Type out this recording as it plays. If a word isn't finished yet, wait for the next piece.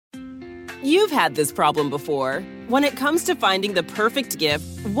You've had this problem before. When it comes to finding the perfect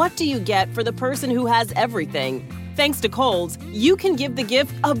gift, what do you get for the person who has everything? Thanks to Kohl's, you can give the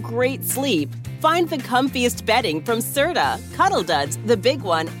gift a great sleep. Find the comfiest bedding from Serta, Cuddle Duds, The Big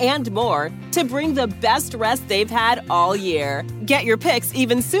One, and more to bring the best rest they've had all year. Get your picks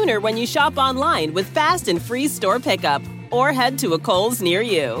even sooner when you shop online with fast and free store pickup or head to a Kohl's near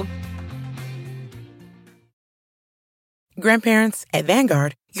you. Grandparents, at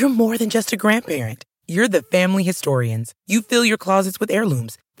Vanguard, you're more than just a grandparent. You're the family historians. You fill your closets with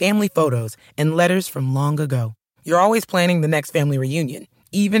heirlooms, family photos, and letters from long ago. You're always planning the next family reunion,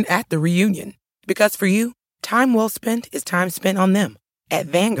 even at the reunion. Because for you, time well spent is time spent on them. At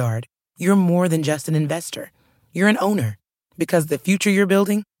Vanguard, you're more than just an investor. You're an owner. Because the future you're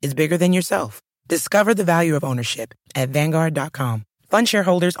building is bigger than yourself. Discover the value of ownership at Vanguard.com. Fund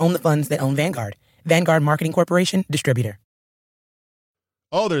shareholders own the funds that own Vanguard. Vanguard Marketing Corporation, distributor.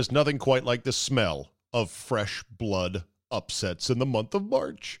 Oh, there's nothing quite like the smell of fresh blood upsets in the month of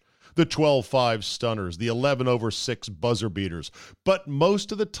March. The 12-5 stunners, the 11/6 buzzer beaters. But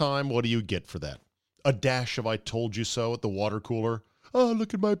most of the time, what do you get for that? A dash of I told you so at the water cooler? Oh,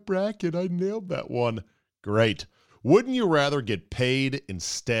 look at my bracket. I nailed that one. Great. Wouldn't you rather get paid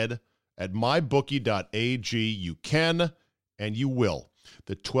instead? At mybookie.ag, you can and you will.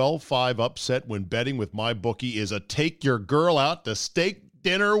 The 12-5 upset when betting with MyBookie is a take your girl out to steak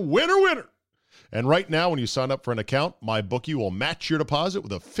dinner winner. And right now, when you sign up for an account, MyBookie will match your deposit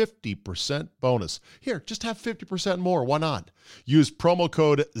with a 50% bonus. Here, just have 50% more. Why not? Use promo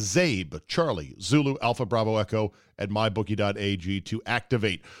code ZABE, Charlie, Zulu, Alpha, Bravo, Echo, at mybookie.ag to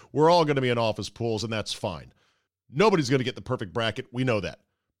activate. We're all going to be in office pools, and that's fine. Nobody's going to get the perfect bracket. We know that.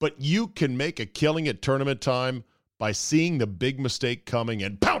 But you can make a killing at tournament time by seeing the big mistake coming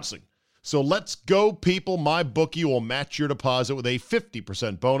and pouncing. So let's go, people. MyBookie will match your deposit with a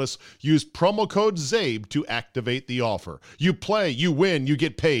 50% bonus. Use promo code ZABE to activate the offer. You play, you win, you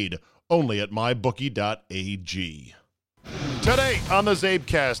get paid. Only at mybookie.ag. Today on the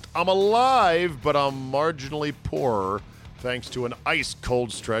ZabeCast, I'm alive, but I'm marginally poorer thanks to an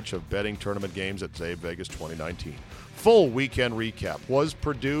ice-cold stretch of betting tournament games at Zabe Vegas 2019. Full weekend recap. Was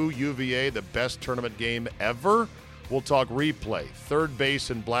Purdue UVA the best tournament game ever? We'll talk replay, third base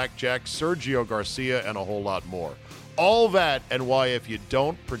and blackjack, Sergio Garcia, and a whole lot more. All that and why if you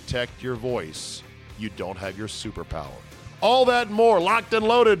don't protect your voice, you don't have your superpower. All that and more locked and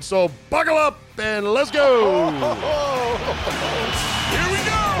loaded, so buckle up and let's go. Here we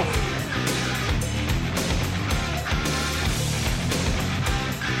go.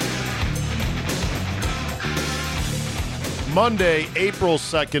 Monday, April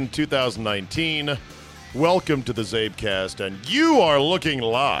 2nd, 2019. Welcome to the ZabeCast, and you are looking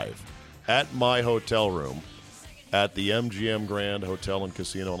live at my hotel room at the MGM Grand Hotel and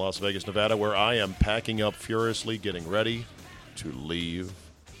Casino in Las Vegas, Nevada, where I am packing up furiously, getting ready to leave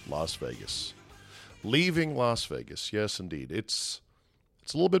Las Vegas. Leaving Las Vegas, yes, indeed. It's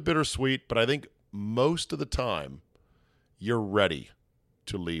a little bit bittersweet, but I think most of the time you're ready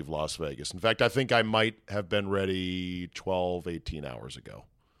to leave Las Vegas. In fact, I think I might have been ready 12, 18 hours ago.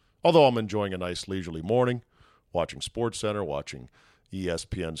 Although I'm enjoying a nice leisurely morning, watching SportsCenter, watching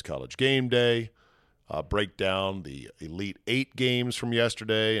ESPN's College Game Day, break down the Elite Eight games from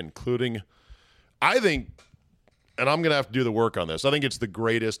yesterday, including, I think, and I'm going to have to do the work on this, I think it's the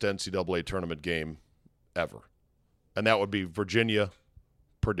greatest NCAA tournament game ever. And that would be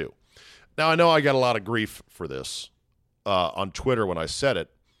Virginia-Purdue. Now, I know I got a lot of grief for this on Twitter when I said it.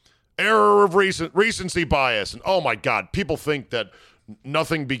 Error of recency bias. And, oh, my God, people think that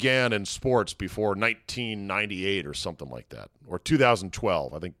nothing began in sports before 1998 or something like that, or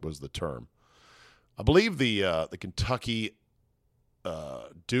 2012, I think was the term. I believe the Kentucky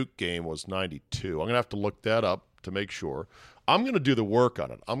Duke game was 92. I'm going to have to look that up to make sure. I'm going to do the work on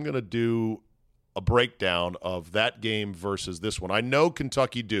it. I'm going to do a breakdown of that game versus this one. I know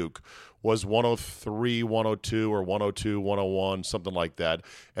Kentucky Duke was 103, 102, or 102, 101, something like that.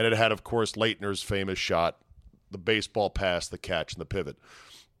 And it had, of course, Leitner's famous shot, the baseball pass, the catch, and the pivot.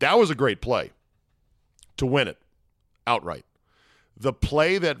 That was a great play to win it outright. The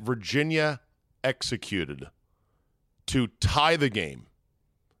play that Virginia executed to tie the game,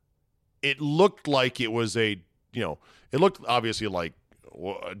 it looked like it was it looked obviously like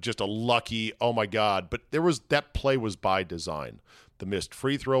just a lucky, oh my God, but that play was by design. The missed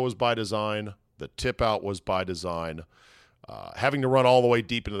free throw was by design. The tip out was by design. Having to run all the way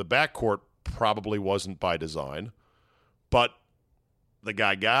deep into the backcourt probably wasn't by design, but the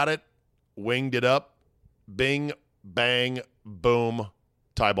guy got it, winged it up, bing, bang, boom,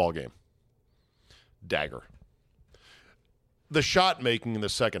 tie ball game. Dagger. The shot making in the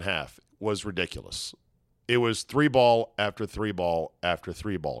second half was ridiculous. It was 3-ball after 3-ball after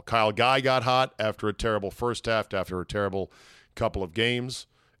 3-ball. Kyle Guy got hot after a terrible first half, after a terrible couple of games,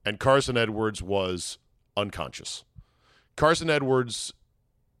 and Carson Edwards was unconscious. Carson Edwards,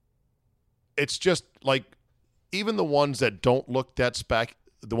 it's just like even the ones that don't look that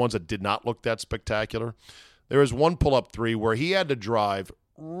the ones that did not look that spectacular, there was one pull-up three where he had to drive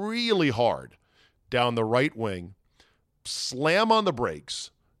really hard down the right wing, slam on the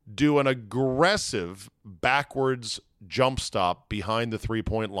brakes, do an aggressive backwards jump stop behind the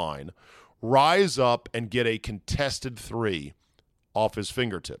three-point line, rise up and get a contested three off his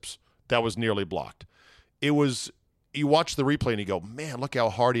fingertips. That was nearly blocked. It was, you watch the replay and you go, man, look how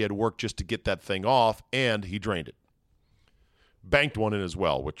hard he had worked just to get that thing off, and he drained it. Banked one in as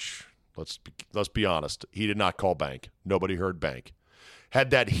well, which, let's be honest, he did not call bank. Nobody heard bank.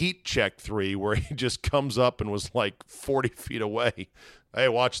 Had that heat check three where he just comes up and was like 40 feet away. Hey,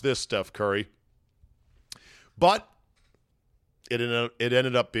 watch this, Steph Curry. But it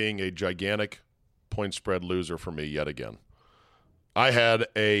ended up being a gigantic point spread loser for me yet again. I had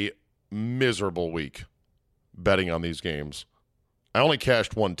a miserable week betting on these games. I only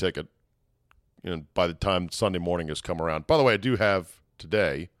cashed one ticket by the time Sunday morning has come around. By the way, I do have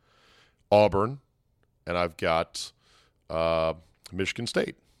today Auburn, and I've got Michigan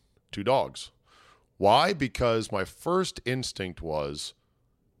State, 2 dogs. Why? Because my first instinct was,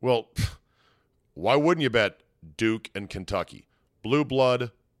 well, why wouldn't you bet Duke and Kentucky? Blue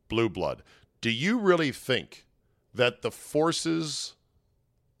blood, blue blood. Do you really think that the forces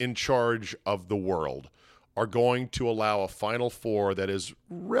in charge of the world are going to allow a Final Four that is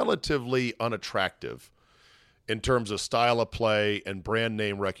relatively unattractive in terms of style of play and brand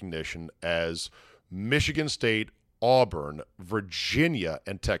name recognition as Michigan State, Auburn, Virginia,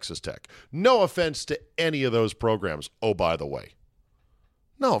 and Texas Tech? No offense to any of those programs. Oh, by the way.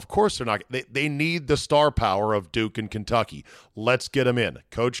 No, of course they're not. They need the star power of Duke and Kentucky. Let's get them in.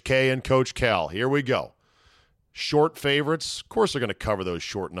 Coach K and Coach Cal. Here we go. Short favorites. Of course they're going to cover those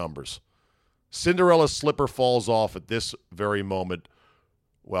short numbers. Cinderella slipper falls off at this very moment.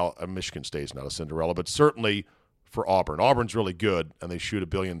 Well, Michigan State's not a Cinderella, but certainly for Auburn. Auburn's really good, and they shoot 1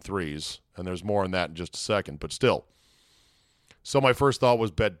 billion threes, and there's more on that in just a second, but still. So my first thought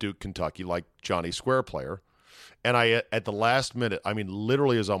was bet Duke, Kentucky, like Johnny Square player. And I, at the last minute, I mean,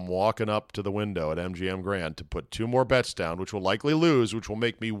 literally as I'm walking up to the window at MGM Grand to put 2 more bets down, which will likely lose, which will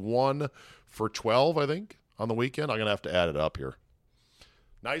make me 1 for 12, I think, on the weekend. I'm going to have to add it up here.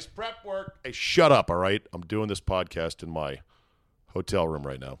 Nice prep work. Hey, shut up, all right? I'm doing this podcast in my hotel room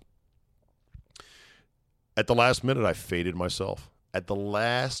right now. At the last minute, I faded myself. At the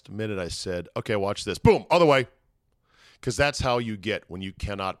last minute, I said, okay, watch this. Boom, other way. Because that's how you get when you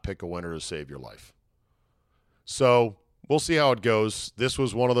cannot pick a winner to save your life. So we'll see how it goes. This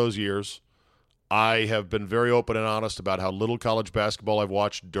was one of those years. I have been very open and honest about how little college basketball I've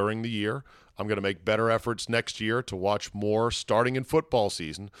watched during the year. I'm going to make better efforts next year to watch more starting in football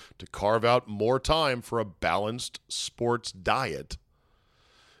season, to carve out more time for a balanced sports diet,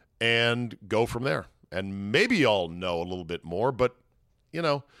 and go from there. And maybe I'll know a little bit more, but,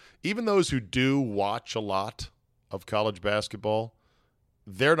 even those who do watch a lot of college basketball,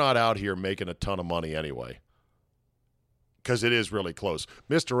 they're not out here making a ton of money anyway, because it is really close.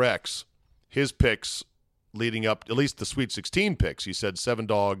 Mr. X, his picks leading up, at least the Sweet 16 picks, he said 7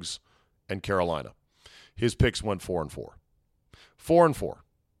 dogs and Carolina. His picks went 4-4. 4-4.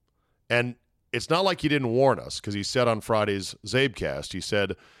 And it's not like he didn't warn us, because he said on Friday's Zabecast, he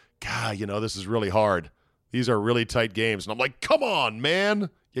said, God, this is really hard. These are really tight games. And I'm like, come on, man.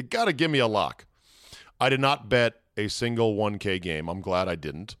 You got to give me a lock. I did not bet a single 1K game. I'm glad I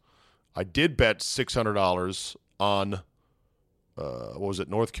didn't. I did bet $600 on,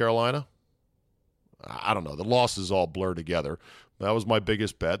 North Carolina? I don't know. The losses all blur together. That was my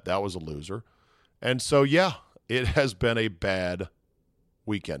biggest bet. That was a loser. And so, yeah, it has been a bad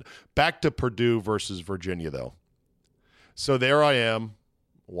weekend. Back to Purdue versus Virginia, though. So there I am,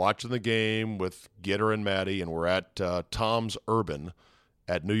 watching the game with Gitter and Maddie, and we're at Tom's Urban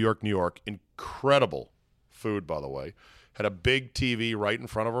at New York, New York. Incredible food, by the way. Had a big TV right in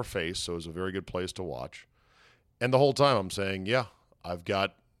front of our face, so it was a very good place to watch. And the whole time I'm saying, yeah, I've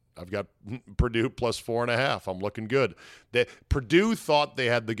got Purdue plus 4.5. I'm looking good. Purdue thought they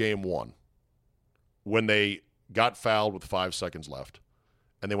had the game won when they got fouled with 5 seconds left,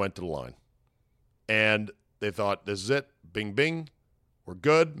 and they went to the line. And they thought, this is it. Bing, bing. We're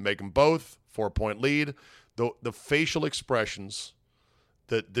good. Make them both. 4-point lead. The facial expressions,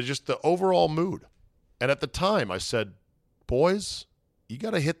 just the overall mood. And at the time, I said, boys, you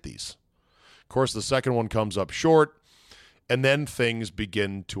got to hit these. Of course, the second one comes up short. And then things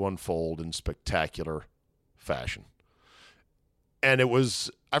begin to unfold in spectacular fashion. And it was,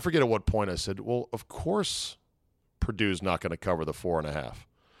 I forget at what point I said, well, of course Purdue's not going to cover the 4.5.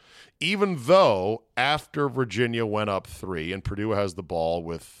 Even though after Virginia went up 3 and Purdue has the ball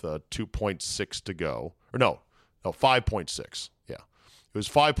with 2.6 to go, or no, 5.6. Yeah. It was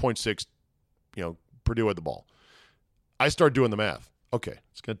 5.6, Purdue had the ball. I started doing the math. Okay,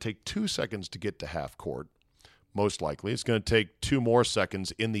 it's going to take 2 seconds to get to half court, most likely. It's going to take 2 more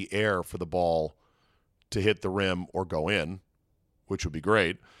seconds in the air for the ball to hit the rim or go in, which would be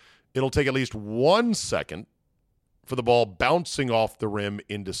great. It'll take at least 1 second for the ball bouncing off the rim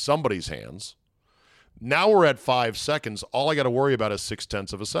into somebody's hands. Now we're at 5 seconds. All I got to worry about is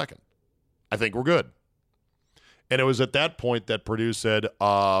 0.6 of a second. I think we're good. And it was at that point that Purdue said,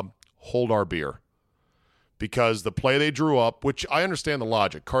 hold our beer. Because the play they drew up, which I understand the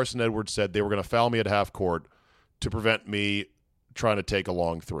logic, Carson Edwards said they were going to foul me at half court to prevent me trying to take a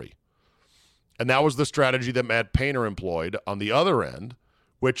long 3. And that was the strategy that Matt Painter employed on the other end,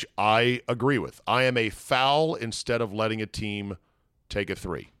 which I agree with. I am a foul instead of letting a team take a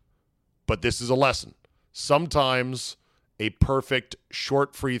 3. But this is a lesson. Sometimes a perfect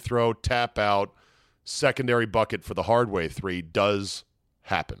short free throw, tap out, secondary bucket for the hard way 3 does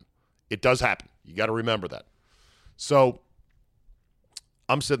happen. It does happen. You got to remember that. So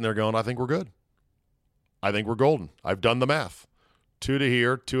I'm sitting there going, I think we're good. I think we're golden. I've done the math. 2 to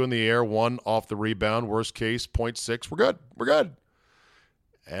here, 2 in the air, 1 off the rebound. Worst case, 0.6. We're good. We're good.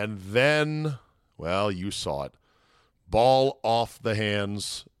 And then, well, you saw it. Ball off the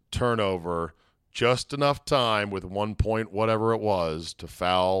hands, turnover, just enough time with 1 point, whatever it was, to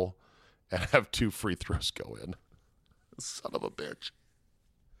foul and have 2 free throws go in. Son of a bitch.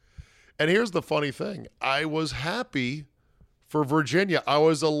 And here's the funny thing. I was happy for Virginia. I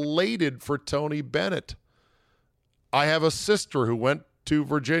was elated for Tony Bennett. I have a sister who went to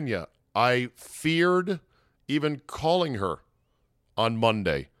Virginia. I feared even calling her on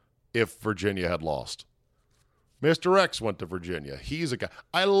Monday if Virginia had lost. Mr. X went to Virginia. He's a guy.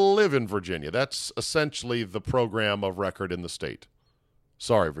 I live in Virginia. That's essentially the program of record in the state.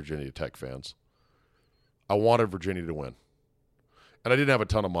 Sorry, Virginia Tech fans. I wanted Virginia to win. And I didn't have a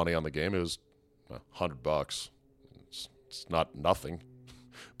ton of money on the game. It was $100. It's not nothing.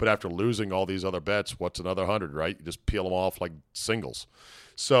 But after losing all these other bets, what's another 100, right? You just peel them off like singles.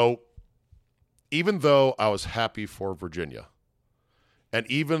 So even though I was happy for Virginia, and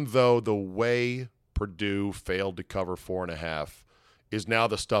even though the way Purdue failed to cover 4.5 is now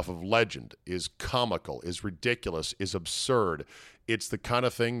the stuff of legend, is comical, is ridiculous, is absurd, it's the kind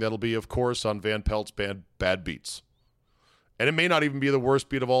of thing that'll be, of course, on Van Pelt's bad beats. And it may not even be the worst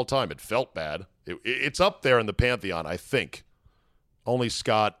beat of all time. It felt bad. It's up there in the pantheon, I think. Only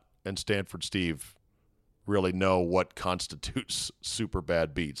Scott and Stanford Steve really know what constitutes super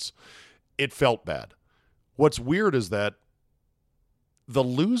bad beats. It felt bad. What's weird is that the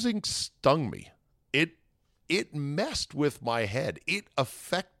losing stung me. It messed with my head. It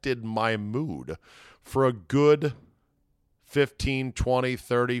affected my mood for a good 15, 20,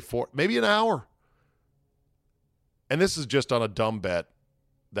 30, 40, maybe an hour. And this is just on a dumb bet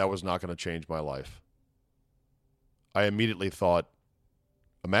that was not going to change my life. I immediately thought,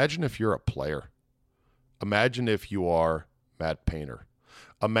 imagine if you're a player. Imagine if you are Matt Painter.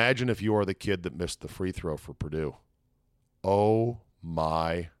 Imagine if you are the kid that missed the free throw for Purdue. Oh,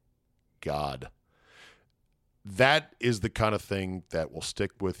 my God. That is the kind of thing that will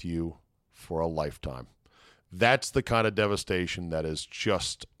stick with you for a lifetime. That's the kind of devastation that is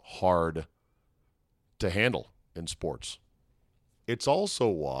just hard to handle in sports. It's also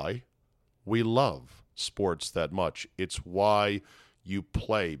why we love sports that much. It's why you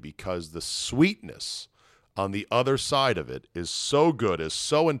play, because the sweetness on the other side of it is so good, is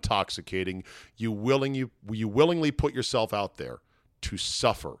so intoxicating. You willingly put yourself out there to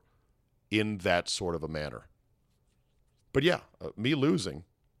suffer in that sort of a manner. But yeah, me losing,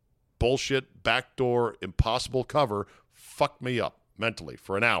 bullshit, backdoor, impossible cover, fucked me up mentally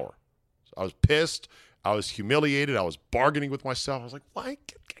for an hour. I was pissed. I was humiliated. I was bargaining with myself. I was like, why?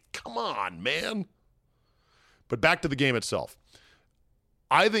 Come on, man. But back to the game itself.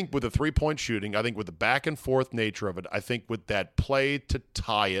 I think with the three-point shooting, I think with the back-and-forth nature of it, I think with that play to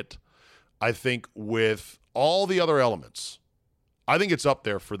tie it, I think with all the other elements, I think it's up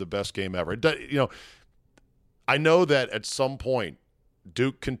there for the best game ever. I know that at some point,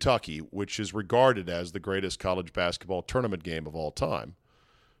 Duke, Kentucky, which is regarded as the greatest college basketball tournament game of all time,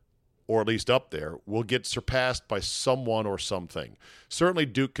 or at least up there, will get surpassed by someone or something. Certainly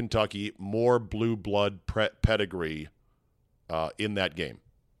Duke, Kentucky, more blue blood pedigree in that game.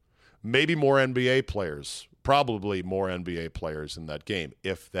 Maybe more NBA players probably more NBA players in that game,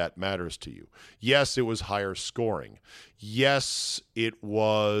 if that matters to you. Yes, it was higher scoring. Yes, it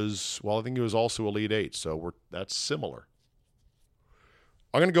was, well, I think it was also Elite Eight, so that's similar.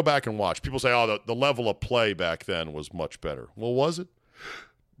 I'm going to go back and watch. People say, oh, the level of play back then was much better. Well, was it?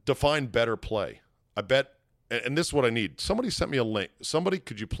 Define better play. I bet, and this is what I need. Somebody sent me a link. Somebody,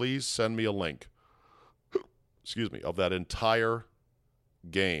 could you please send me a link, of that entire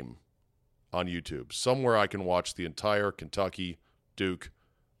game on YouTube, somewhere I can watch the entire Kentucky-Duke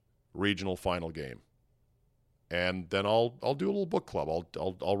regional final game. And then I'll do a little book club.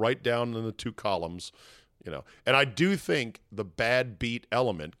 I'll write down in the 2 columns, And I do think the bad beat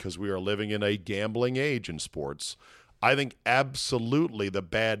element, because we are living in a gambling age in sports, I think absolutely the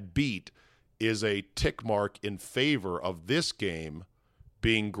bad beat is a tick mark in favor of this game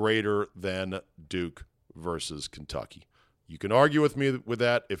being greater than Duke versus Kentucky. You can argue with me with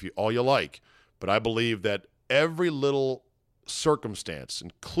that all you like, but I believe that every little circumstance,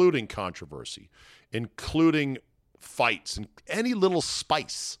 including controversy, including fights, and any little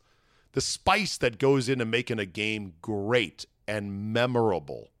spice, the spice that goes into making a game great and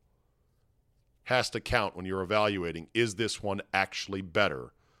memorable, has to count when you're evaluating, is this one actually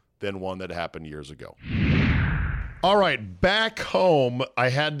better than one that happened years ago? All right, back home, I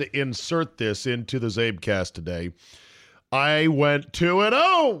had to insert this into the Zabecast today. I went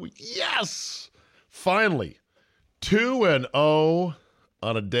 2-0. Yes! Finally. 2-0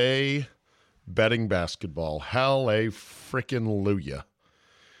 on a day betting basketball. Hallelujah.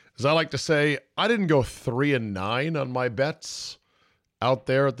 As I like to say, I didn't go 3-9 on my bets out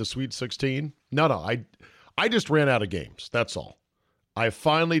there at the Sweet 16. No, I just ran out of games. That's all. I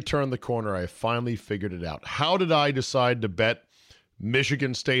finally turned the corner. I finally figured it out. How did I decide to bet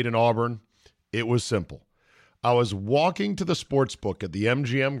Michigan State and Auburn? It was simple. I was walking to the sports book at the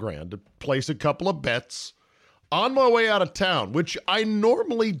MGM Grand to place a couple of bets on my way out of town, which I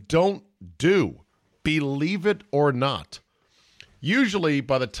normally don't do, believe it or not. Usually,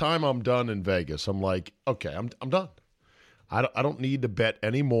 by the time I'm done in Vegas, I'm like, okay, I'm done. I don't need to bet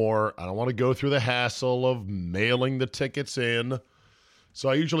anymore. I don't want to go through the hassle of mailing the tickets in. So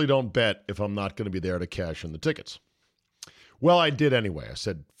I usually don't bet if I'm not going to be there to cash in the tickets. Well, I did anyway. I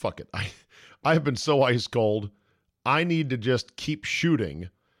said, fuck it. I have been so ice cold. I need to just keep shooting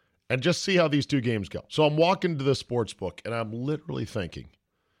and just see how these 2 games go. So I'm walking to the sports book, and I'm literally thinking,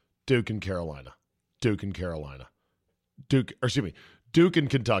 Duke and Carolina, Duke and Carolina, Duke and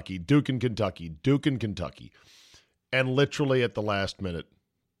Kentucky, Duke and Kentucky, Duke and Kentucky. And literally at the last minute,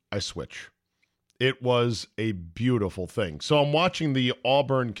 I switch. It was a beautiful thing. So I'm watching the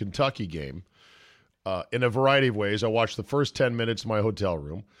Auburn-Kentucky game in a variety of ways. I watched the first 10 minutes in my hotel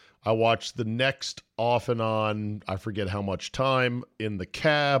room. I watched the next off and on, I forget how much time, in the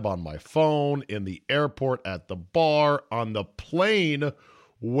cab, on my phone, in the airport, at the bar, on the plane,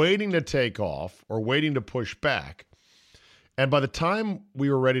 waiting to take off or waiting to push back. And by the time we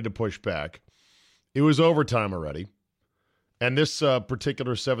were ready to push back, it was overtime already. And this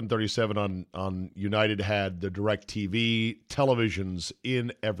particular 737 on United had the DirecTV televisions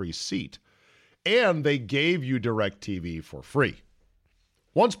in every seat. And they gave you DirecTV for free.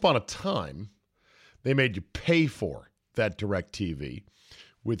 Once upon a time, they made you pay for that DirecTV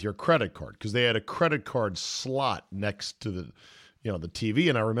with your credit card because they had a credit card slot next to the TV.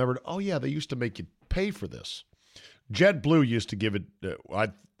 And I remembered, oh yeah, they used to make you pay for this. JetBlue used to give it.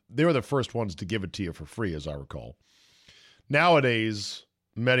 They were the first ones to give it to you for free, as I recall. Nowadays,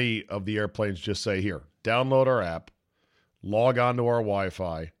 many of the airplanes just say, here, download our app, log on to our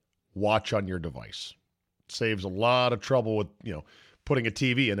Wi-Fi, watch on your device. It saves a lot of trouble with, putting a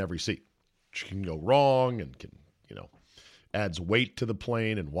TV in every seat, which can go wrong and can, adds weight to the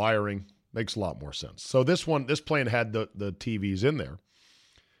plane and wiring. Makes a lot more sense. So this plane had the TVs in there,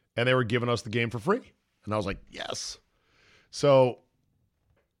 and they were giving us the game for free. And I was like, yes. So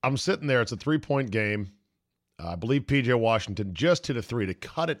I'm sitting there. It's a 3-point game. I believe P.J. Washington just hit a 3 to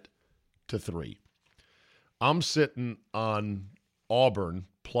cut it to 3. I'm sitting on Auburn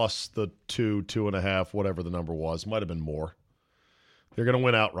plus the 2.5, whatever the number was. Might have been more. They're going to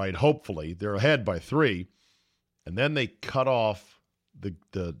win outright, hopefully. They're ahead by 3. And then they cut off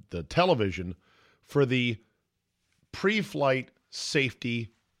the television for the pre-flight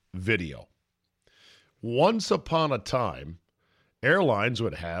safety video. Once upon a time, airlines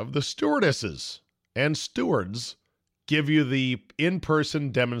would have the stewardesses and stewards give you the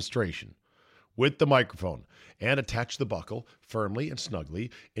in-person demonstration with the microphone and attach the buckle firmly and snugly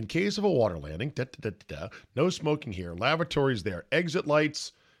in case of a water landing. No smoking here. Lavatories there. Exit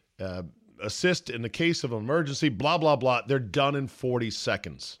lights. Assist in the case of an emergency. Blah, blah, blah. They're done in 40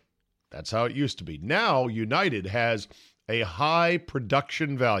 seconds. That's how it used to be. Now, United has a high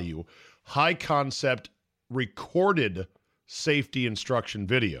production value, high concept recorded safety instruction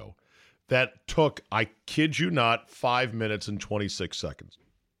video that took, I kid you not, 5 minutes and 26 seconds.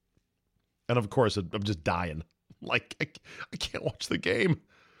 And of course, I'm just dying. Like, I can't watch the game.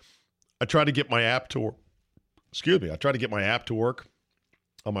 I tried to get my app to work. I tried to get my app to work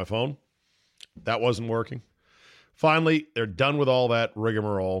on my phone. That wasn't working. Finally, they're done with all that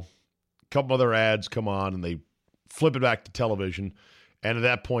rigmarole. A couple other ads come on, and they flip it back to television. And at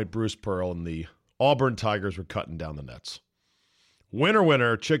that point, Bruce Pearl and the Auburn Tigers were cutting down the nets.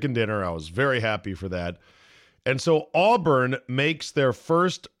 Winner, chicken dinner. I was very happy for that. And so Auburn makes their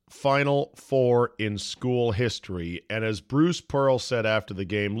first Final Four in school history. And as Bruce Pearl said after the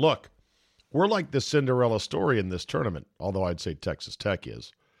game, look, we're like the Cinderella story in this tournament, although I'd say Texas Tech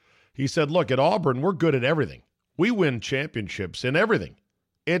is. He said, look, at Auburn, we're good at everything. We win championships in everything.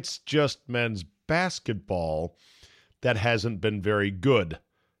 It's just men's basketball that hasn't been very good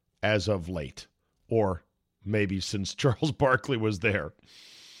as of late, or maybe since Charles Barkley was there.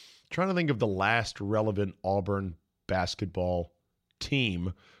 Trying to think of the last relevant Auburn basketball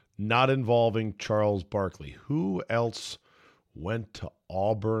team not involving Charles Barkley. Who else went to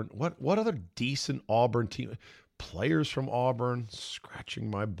Auburn? What other decent Auburn team? Players from Auburn?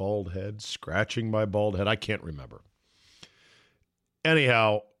 Scratching my bald head. I can't remember.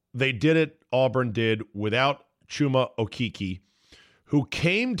 Anyhow, they did it, Auburn did, without Chuma Okeke, who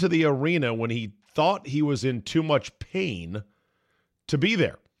came to the arena when he thought he was in too much pain to be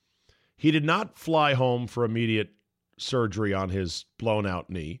there. He did not fly home for immediate surgery on his blown-out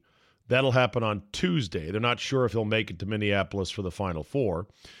knee. That'll happen on Tuesday. They're not sure if he'll make it to Minneapolis for the Final Four.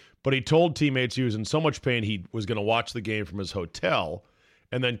 But he told teammates he was in so much pain he was going to watch the game from his hotel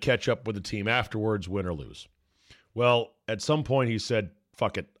and then catch up with the team afterwards, win or lose. Well, at some point he said,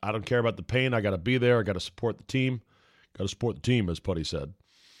 fuck it. I don't care about the pain. I got to be there. I got to support the team. Got to support the team, as Putty said.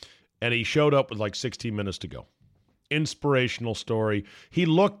 And he showed up with like 16 minutes to go. Inspirational story. He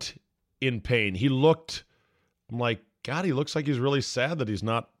looked in pain. I'm like, God, he looks like he's really sad that he's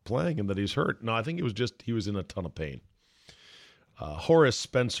not playing and that he's hurt. No, I think it was just he was in a ton of pain. Horace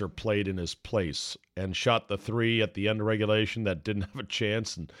Spencer played in his place and shot the three at the end of regulation that didn't have a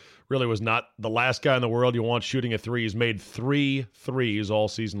chance and really was not the last guy in the world you want shooting a three. He's made 3 threes all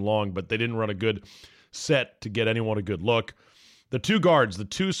season long, but they didn't run a good set to get anyone a good look. The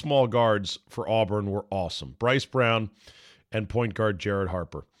two small guards for Auburn were awesome. Bryce Brown and point guard Jared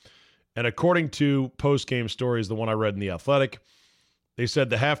Harper. And according to post-game stories, the one I read in The Athletic, they said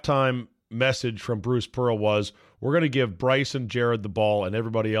the halftime message from Bruce Pearl was, we're going to give Bryce and Jared the ball and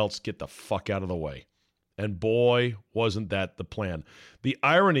everybody else get the fuck out of the way. And boy, wasn't that the plan. The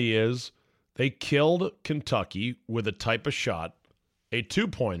irony is they killed Kentucky with a type of shot, a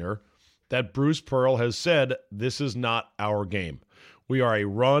two-pointer, that Bruce Pearl has said, this is not our game. We are a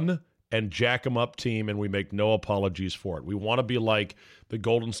run and jack 'em up team, and we make no apologies for it. We want to be like the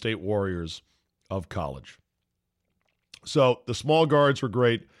Golden State Warriors of college. So the small guards were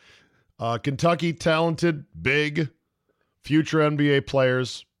great. Kentucky, talented, big, future NBA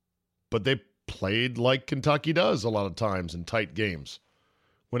players, but they played like Kentucky does a lot of times in tight games.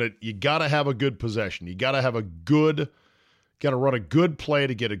 You got to have a good possession. You got to have got to run a good play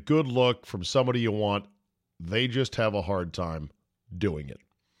to get a good look from somebody you want. They just have a hard time doing it.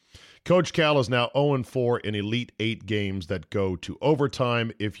 Coach Cal is now 0-4 in Elite 8 games that go to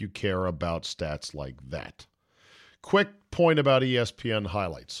overtime if you care about stats like that. Quick point about ESPN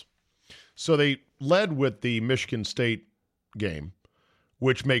highlights. So they led with the Michigan State game,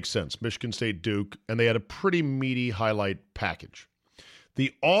 which makes sense. Michigan State Duke, and they had a pretty meaty highlight package.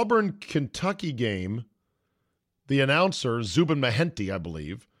 The Auburn-Kentucky game, the announcer, Zubin Mehenti, I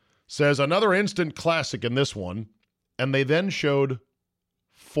believe, says another instant classic in this one, and they then showed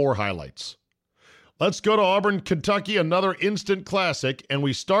 4 highlights. Let's go to Auburn-Kentucky, another instant classic, and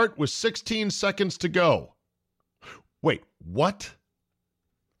we start with 16 seconds to go. Wait, what?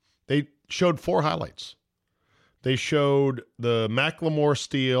 They showed 4 highlights. They showed the McLemore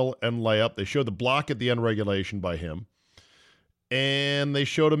steal and layup. They showed the block at the end regulation by him. And they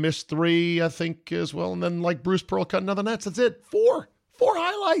showed a missed 3, I think, as well. And then, like, Bruce Pearl cutting another nets. That's it. 4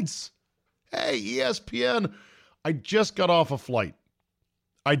 highlights. Hey, ESPN. I just got off a flight.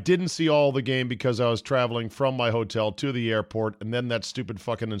 I didn't see all the game because I was traveling from my hotel to the airport, and then that stupid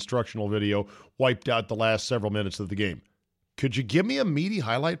fucking instructional video wiped out the last several minutes of the game. Could you give me a meaty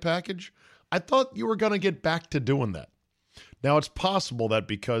highlight package? I thought you were going to get back to doing that. Now, it's possible that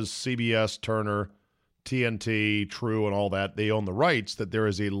because CBS, Turner, TNT, True, and all that, they own the rights, that there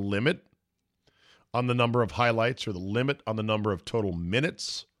is a limit on the number of highlights or the limit on the number of total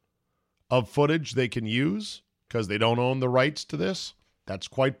minutes of footage they can use because they don't own the rights to this. That's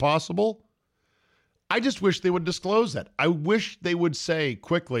quite possible. I just wish they would disclose that. I wish they would say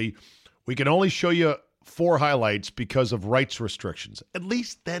quickly, we can only show you 4 highlights because of rights restrictions. At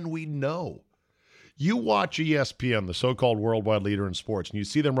least then we know. You watch ESPN, the so-called worldwide leader in sports, and you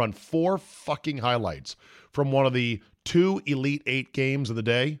see them run 4 fucking highlights from one of the 2 Elite 8 games of the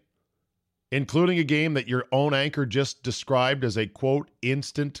day, including a game that your own anchor just described as a, quote,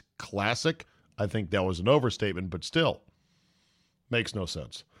 instant classic. I think that was an overstatement, but still, makes no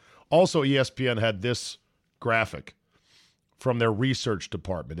sense. Also, ESPN had this graphic from their research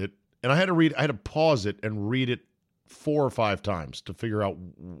department. And I had to pause it and read it 4 or 5 times to figure out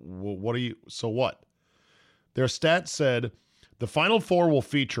so what? Their stats said the Final Four will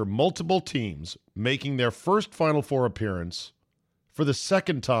feature multiple teams making their first Final Four appearance for the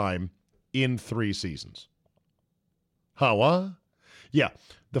second time in 3 seasons. Huh, what? Yeah,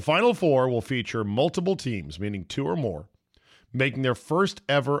 the Final Four will feature multiple teams, meaning 2 or more, making their first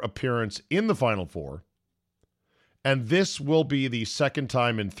ever appearance in the Final Four, and this will be the second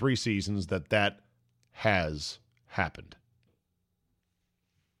time in 3 seasons that has happened.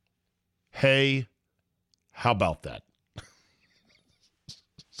 Hey, how about that?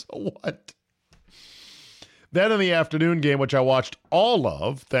 So what? Then in the afternoon game, which I watched all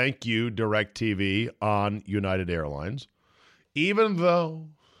of, thank you, DirecTV on United Airlines, even though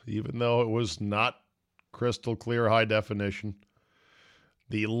it was not crystal clear high definition,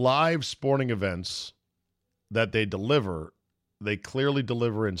 the live sporting events that they deliver, they clearly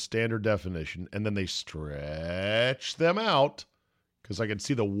deliver in standard definition, and then they stretch them out because I could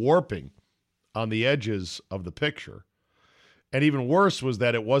see the warping on the edges of the picture. And even worse was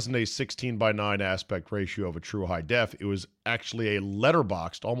that it wasn't a 16:9 aspect ratio of a true high def. It was actually a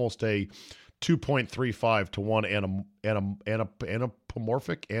letterboxed, almost a 2.35 to 1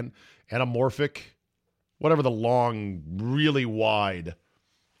 anamorphic, whatever the long, really wide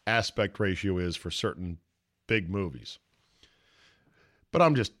aspect ratio is for certain big movies. But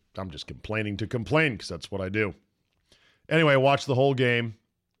I'm just complaining to complain because that's what I do. Anyway, I watched the whole game.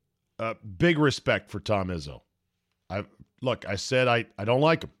 Big respect for Tom Izzo. I said I don't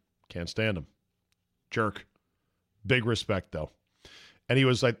like him. Can't stand him. Jerk. Big respect, though. And he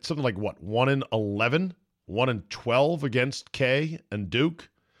was like something like, 1-11? 1-12 against K and Duke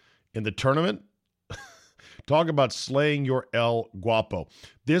in the tournament? Talk about slaying your El Guapo.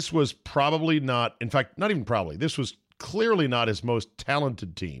 This was probably not, in fact, not even probably, this was clearly not his most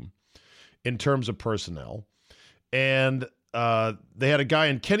talented team in terms of personnel. And they had a guy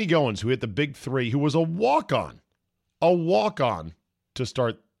in Kenny Goins who hit the big 3, who was a walk-on to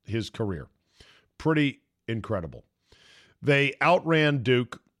start his career. Pretty incredible. They outran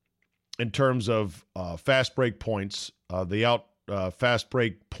Duke in terms of fast break points. Fast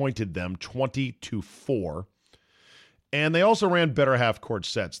break pointed them 20-4. And they also ran better half-court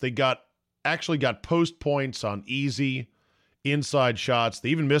sets. They actually got post points on easy inside shots. They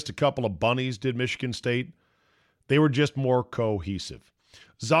even missed a couple of bunnies, did Michigan State. They were just more cohesive.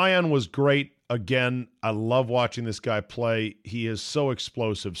 Zion was great. Again, I love watching this guy play. He is so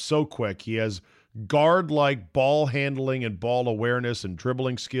explosive, so quick. He has guard-like ball handling and ball awareness and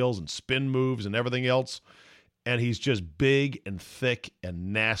dribbling skills and spin moves and everything else. And he's just big and thick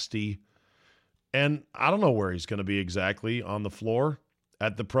and nasty. And I don't know where he's going to be exactly on the floor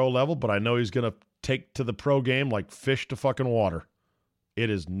at the pro level, but I know he's going to take to the pro game like fish to fucking water. It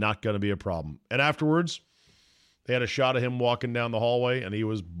is not going to be a problem. And afterwards, they had a shot of him walking down the hallway, and he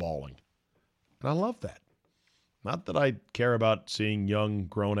was bawling. And I love that. Not that I care about seeing young,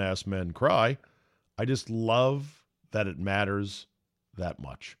 grown-ass men cry. I just love that it matters that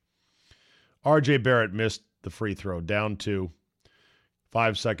much. R.J. Barrett missed the free throw, down to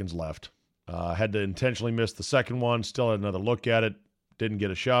 5 seconds left. Had to intentionally miss the second one, still had another look at it, didn't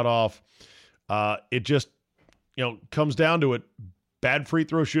get a shot off. It just, comes down to it. Bad free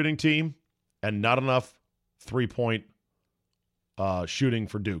throw shooting team and not enough three-point shooting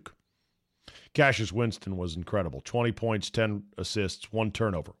for Duke. Cassius Winston was incredible. 20 points, 10 assists, 1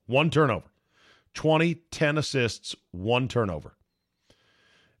 turnover. 1 turnover. 20, 10 assists, 1 turnover.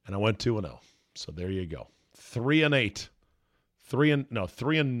 And I went 2-0. So there you go. 3-8.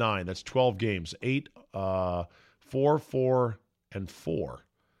 3-9. That's 12 games. 8, 4, 4, and 4.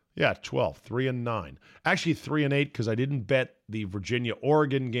 Yeah, 12. 3-9. Actually, 3-8 because I didn't bet the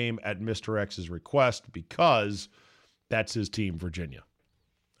Virginia-Oregon game at Mr. X's request because that's his team, Virginia.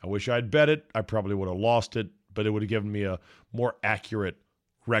 I wish I'd bet it. I probably would have lost it, but it would have given me a more accurate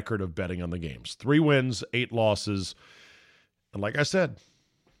record of betting on the games. 3 wins, 8 losses. And like I said,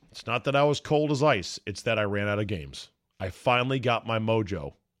 it's not that I was cold as ice. It's that I ran out of games. I finally got my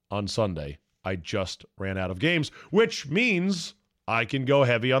mojo on Sunday. I just ran out of games, which means I can go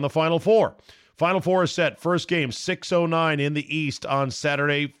heavy on the Final Four. Final Four is set. First game, 6:09 in the East on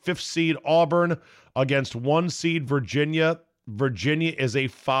Saturday. 5th seed Auburn against 1 seed Virginia. Virginia is a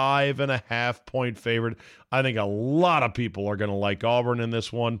 5.5-point favorite. I think a lot of people are going to like Auburn in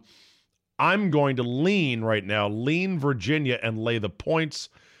this one. I'm going to lean Virginia and lay the points.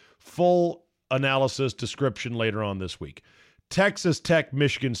 Full analysis description later on this week. Texas Tech,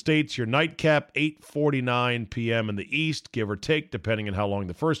 Michigan State's your nightcap, 8:49 p.m. in the East, give or take, depending on how long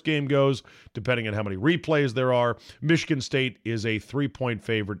the first game goes, depending on how many replays there are. Michigan State is a 3-point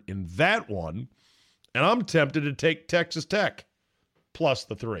favorite in that one, and I'm tempted to take Texas Tech plus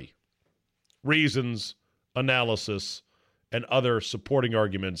the 3. Reasons, analysis, and other supporting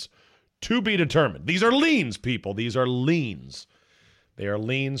arguments to be determined. These are leans, people. These are leans. They are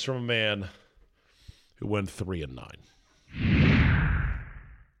leans from a man who went 3-9.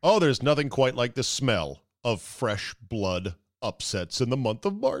 Oh, there's nothing quite like the smell of fresh blood upsets in the month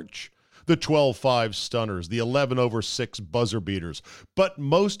of March. The 12-5 stunners, the 11/6 buzzer beaters. But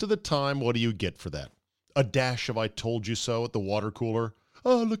most of the time, what do you get for that? A dash of I told you so at the water cooler?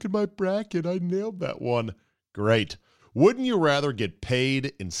 Oh, look at my bracket. I nailed that one. Great. Wouldn't you rather get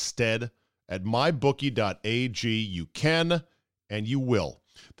paid instead? At mybookie.ag, you can and you will.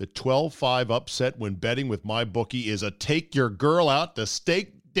 The 12-5 upset when betting with MyBookie is a take your girl out to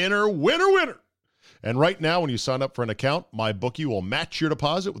steak dinner winner. And right now, when you sign up for an account, MyBookie will match your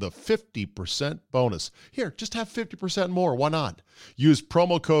deposit with a 50% bonus. Here, just have 50% more. Why not? Use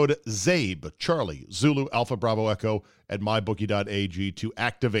promo code ZABE, Charlie, Zulu, Alpha, Bravo, Echo, at mybookie.ag to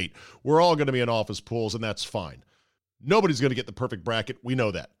activate. We're all going to be in office pools, and that's fine. Nobody's going to get the perfect bracket. We know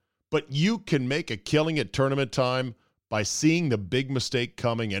that. But you can make a killing at tournament time by seeing the big mistake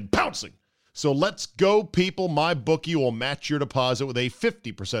coming and pouncing. So let's go, people. MyBookie will match your deposit with a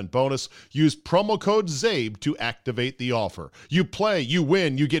 50% bonus. Use promo code ZABE to activate the offer. You play, you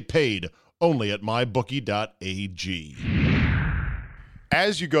win, you get paid. Only at mybookie.ag.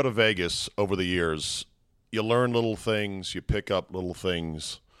 As you go to Vegas over the years, you learn little things, you pick up little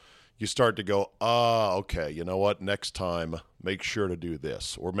things. You start to go, okay, you know what? Next time, make sure to do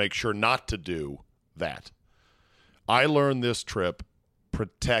this or make sure not to do that. I learned this trip,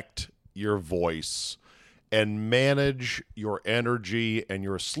 protect your voice and manage your energy and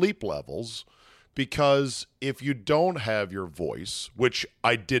your sleep levels, because if you don't have your voice, which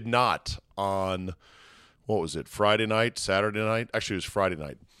I did not on, Friday night, Saturday night? Actually, it was Friday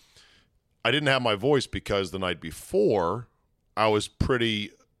night. I didn't have my voice because the night before I was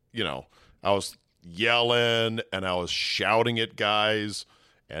pretty, I was yelling and I was shouting at guys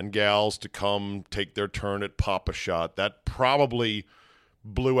and gals to come take their turn at Pop-A-Shot. That probably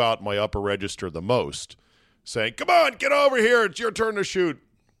blew out my upper register the most, saying, come on, get over here, it's your turn to shoot.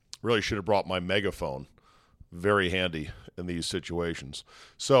 Really should have brought my megaphone. Very handy in these situations.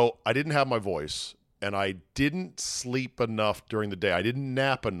 So I didn't have my voice, and I didn't sleep enough during the day. I didn't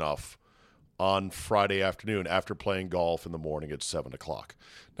nap enough on Friday afternoon after playing golf in the morning at 7 o'clock.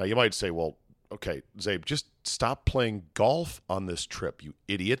 Now, you might say, well, okay, Zabe, just stop playing golf on this trip, you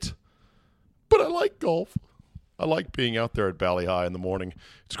idiot. But I like golf. I like being out there at Bally High in the morning.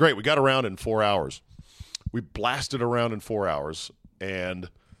 It's great. We got around in 4 hours. We blasted around in 4 hours, and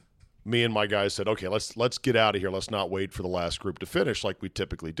me and my guys said, okay, let's get out of here. Let's not wait for the last group to finish like we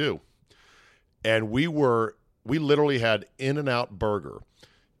typically do. And we literally had In-N-Out Burger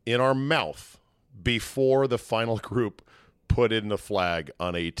in our mouth before the final group put in the flag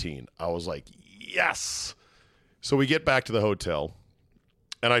on 18. I was like, yes. So we get back to the hotel,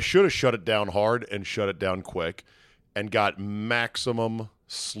 and I should have shut it down hard and shut it down quick and got maximum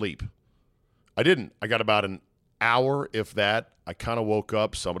sleep. I didn't. I got about an hour, if that. I kind of woke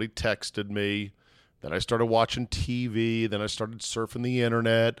up. Somebody texted me. Then I started watching TV. Then I started surfing the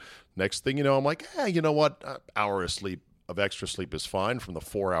internet. Next thing you know, I'm like, you know what? An hour of extra sleep is fine from the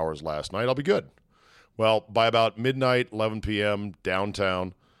 4 hours last night. I'll be good. Well, by about midnight, 11 p.m.,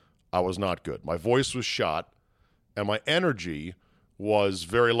 downtown, I was not good. My voice was shot, and my energy was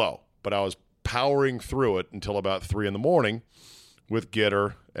very low. But I was powering through it until about 3 in the morning with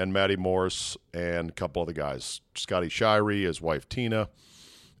Gitter and Matty Morse and a couple other guys, Scotty Shirey, his wife Tina,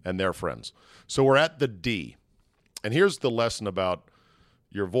 and their friends. So we're at the D. And here's the lesson about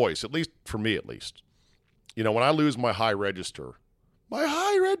your voice, at least for me at least. When I lose my high register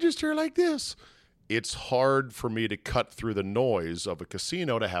like this, it's hard for me to cut through the noise of a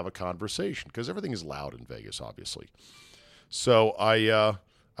casino to have a conversation because everything is loud in Vegas, obviously. So I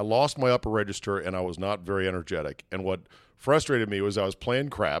lost my upper register, and I was not very energetic. And what frustrated me was I was playing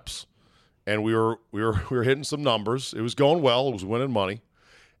craps, and we were hitting some numbers. It was going well. It was winning money.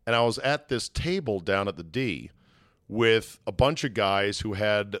 And I was at this table down at the D with a bunch of guys who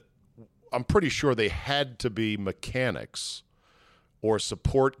had, I'm pretty sure they had to be mechanics or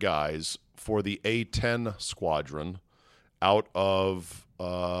support guys for the A-10 squadron out of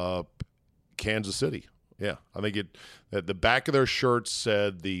Kansas City. Yeah, I think at the back of their shirts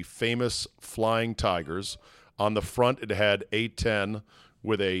said the famous Flying Tigers. On the front, it had A-10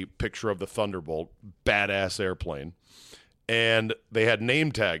 with a picture of the Thunderbolt, badass airplane. And they had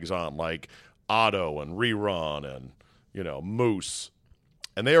name tags on, like Otto and Rerun and, Moose.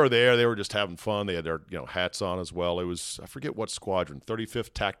 And they were there. They were just having fun. They had their, hats on as well. It was, I forget what squadron,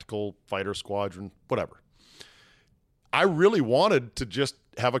 35th Tactical Fighter Squadron, whatever. I really wanted to just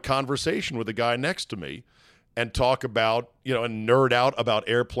have a conversation with the guy next to me and talk about, and nerd out about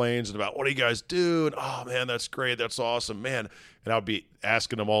airplanes and about what do you guys do? And, oh, man, that's great. That's awesome, man. And I'd be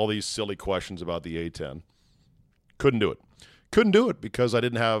asking him all these silly questions about the A-10. Couldn't do it. Couldn't do it because I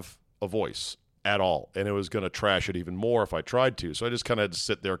didn't have a voice at all, and it was going to trash it even more if I tried to. So I just kind of had to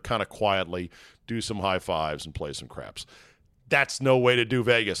sit there kind of quietly, do some high fives, and play some craps. That's no way to do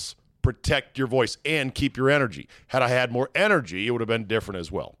Vegas. Protect your voice and keep your energy. Had I had more energy, it would have been different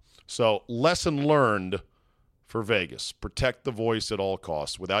as well. So lesson learned for Vegas. Protect the voice at all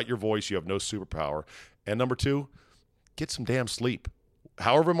costs. Without your voice, you have no superpower. And number 2, get some damn sleep.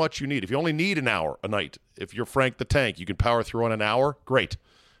 However much you need. If you only need an hour a night, if you're Frank the Tank, you can power through on an hour, great.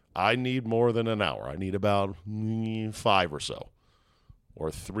 I need more than an hour. I need about 5 or so,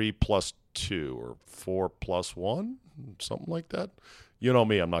 or 3 plus 2, or 4 plus 1, something like that. You know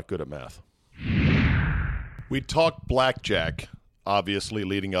me, I'm not good at math. We talked blackjack, obviously,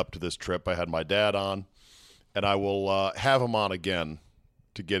 leading up to this trip. I had my dad on, and I will have him on again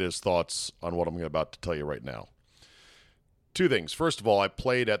to get his thoughts on what I'm about to tell you right now. 2 things. First of all, I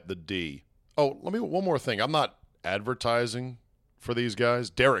played at the D. Oh, one more thing. I'm not advertising for these guys.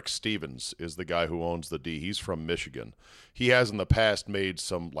 Derek Stevens is the guy who owns the D. He's from Michigan. He has in the past made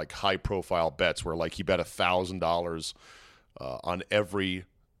some high-profile bets where he bet $1,000 on every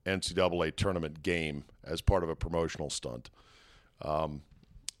NCAA tournament game as part of a promotional stunt.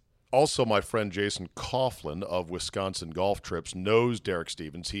 Also, my friend Jason Coughlin of Wisconsin Golf Trips knows Derek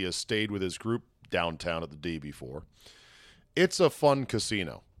Stevens. He has stayed with his group downtown at the D before. It's a fun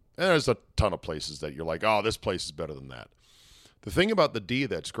casino. And there's a ton of places that you're like, oh, this place is better than that. The thing about the D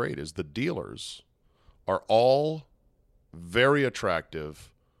that's great is the dealers are all very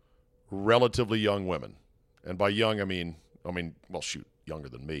attractive, relatively young women. And by young, I mean, younger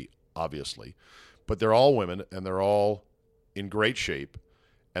than me, obviously. But they're all women, and they're all in great shape,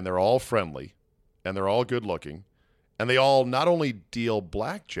 and they're all friendly, and they're all good looking. And they all not only deal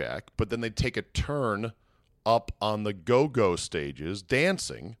blackjack, but then they take a turn up on the go-go stages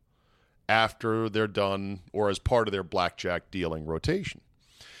dancing after they're done or as part of their blackjack dealing rotation.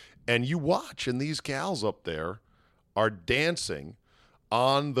 And you watch, and these gals up there are dancing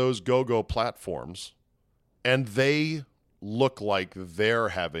on those go-go platforms, and they look like they're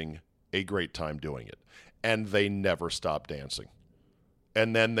having a great time doing it. And they never stop dancing.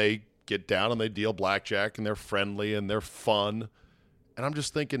 And then they get down and they deal blackjack, and they're friendly and they're fun. And I'm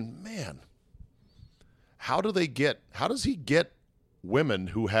just thinking, man, how does he get women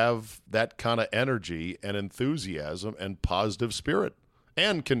who have that kind of energy and enthusiasm and positive spirit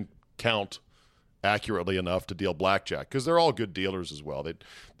and can count accurately enough to deal blackjack? Because they're all good dealers as well. They're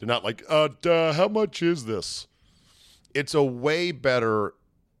not like, how much is this? It's a way better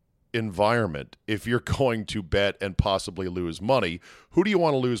environment if you're going to bet and possibly lose money. Who do you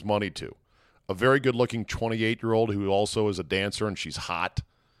want to lose money to? A very good-looking 28-year-old who also is a dancer and she's hot?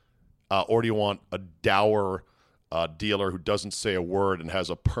 Or do you want a dour dealer who doesn't say a word and has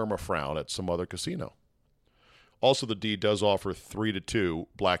a perma-frown at some other casino? Also, the D does offer 3-2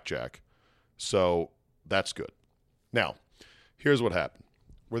 blackjack, so that's good. Now, here's what happened.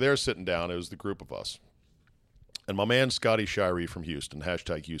 We're there sitting down. It was the group of us. And my man Scotty Shirey from Houston,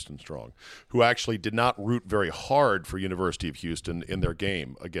 #HoustonStrong, who actually did not root very hard for University of Houston in their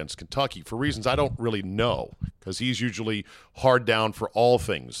game against Kentucky for reasons I don't really know, because he's usually hard down for all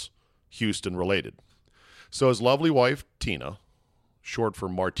things Houston related. So his lovely wife, Tina, short for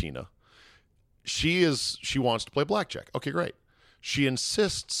Martina, she wants to play blackjack. Okay, great. She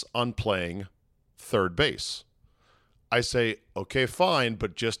insists on playing third base. I say, okay, fine,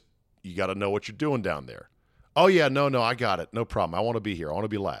 but just you got to know what you're doing down there. Oh, yeah, no, I got it. No problem. I want to be here. I want to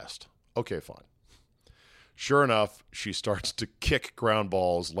be last. Okay, fine. Sure enough, she starts to kick ground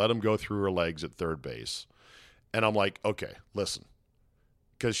balls, let them go through her legs at third base. And I'm like, okay, listen.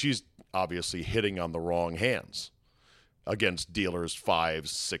 Because she's obviously hitting on the wrong hands against dealers 5s,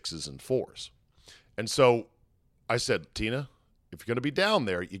 6s, and 4s. And so I said, Tina, if you're going to be down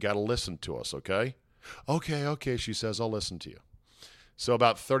there, you got to listen to us, okay? Okay, she says, I'll listen to you. So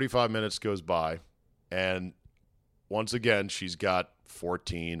about 35 minutes goes by, and once again, she's got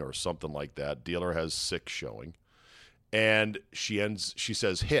 14 or something like that. Dealer has 6 showing. And she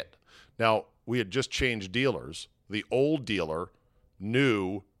says, hit. Now, we had just changed dealers. The old dealer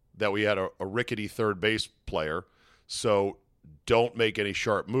knew that we had a rickety third base player, so don't make any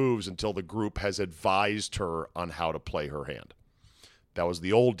sharp moves until the group has advised her on how to play her hand. That was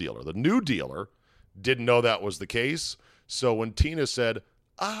the old dealer. The new dealer didn't know that was the case, so when Tina said,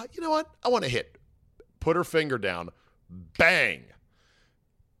 you know what, I want to hit, put her finger down, bang.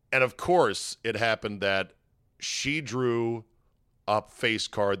 And of course, it happened that she drew a face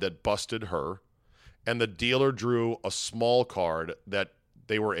card that busted her, and the dealer drew a small card that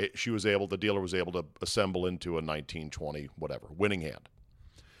the dealer was able to assemble into a 19-20, whatever, winning hand.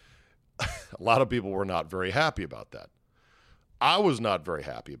 A lot of people were not very happy about that. I was not very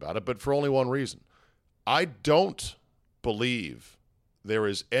happy about it, but for only one reason. I don't believe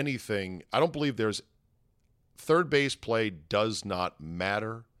there's third base play does not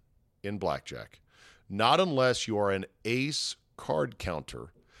matter in blackjack. Not unless you are an ace card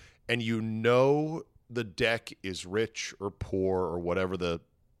counter and you know the deck is rich or poor or whatever the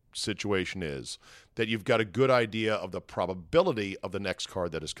situation is, that you've got a good idea of the probability of the next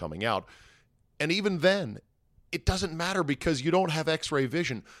card that is coming out. And even then, it doesn't matter because you don't have x-ray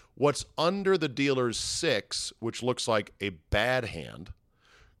vision. What's under the dealer's 6, which looks like a bad hand,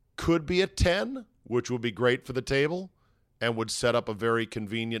 could be a 10, which would be great for the table and would set up a very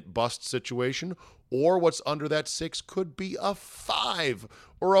convenient bust situation, or what's under that 6 could be a 5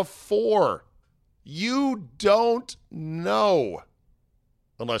 or a 4. You don't know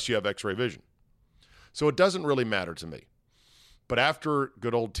unless you have x-ray vision. So it doesn't really matter to me. But after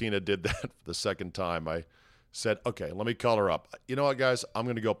good old Tina did that for the second time, I said, okay, let me call her up. You know what, guys? I'm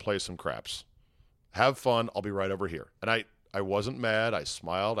going to go play some craps. Have fun. I'll be right over here. And I wasn't mad. I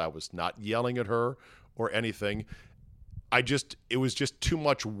smiled. I was not yelling at her or anything. It was just too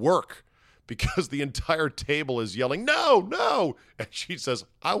much work because the entire table is yelling, no. And she says,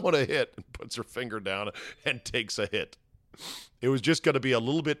 I want to hit, and puts her finger down and takes a hit. It was just going to be a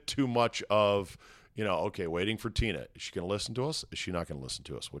little bit too much of, okay, waiting for Tina. Is she going to listen to us? Is she not going to listen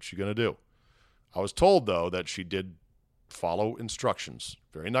to us? What's she going to do? I was told, though, that she did follow instructions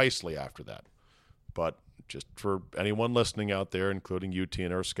very nicely after that. But just for anyone listening out there, including you,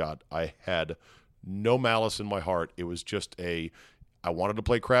 Tina, or Scott, I had no malice in my heart. It was just I wanted to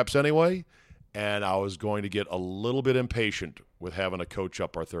play craps anyway, and I was going to get a little bit impatient with having to coach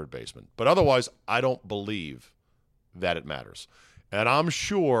up our third baseman. But otherwise, I don't believe that it matters. And I'm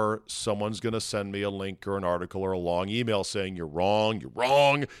sure someone's going to send me a link or an article or a long email saying, you're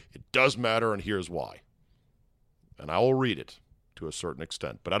wrong, it does matter, and here's why. And I will read it to a certain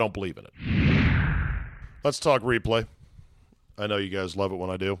extent, but I don't believe in it. Let's talk replay. I know you guys love it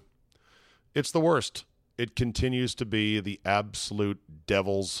when I do. It's the worst. It continues to be the absolute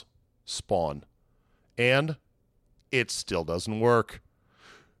devil's spawn. And it still doesn't work.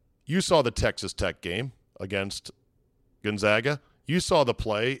 You saw the Texas Tech game against Gonzaga. You saw the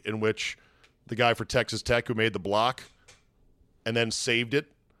play in which the guy for Texas Tech who made the block and then saved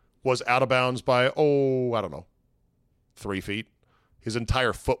it was out of bounds by, 3 feet. His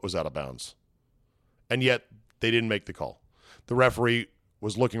entire foot was out of bounds. And yet they didn't make the call. The referee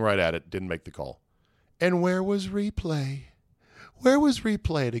was looking right at it, didn't make the call. And where was replay? Where was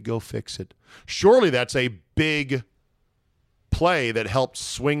replay to go fix it? Surely that's a big play that helped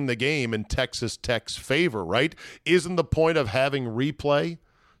swing the game in Texas Tech's favor, right? Isn't the point of having replay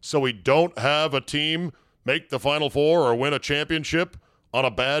so we don't have a team make the Final Four or win a championship on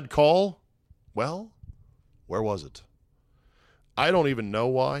a bad call? Well, where was it? I don't even know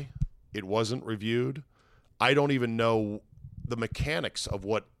why it wasn't reviewed. I don't even know the mechanics of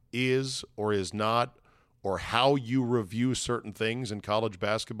what is or is not or how you review certain things in college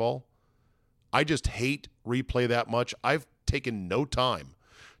basketball. I just hate replay that much. I've taken no time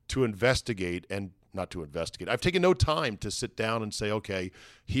to investigate and not to investigate. I've taken no time to sit down and say, okay,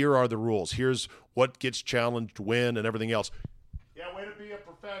 here are the rules. Here's what gets challenged when and everything else. Yeah, way to be a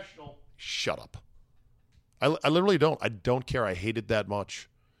professional. Shut up. I literally don't. I don't care. I hate it that much.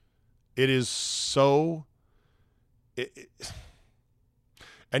 It is so...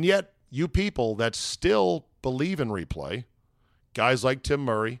 And yet, you people that still believe in replay, guys like Tim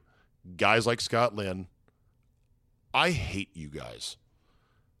Murray, guys like Scott Lynn, I hate you guys.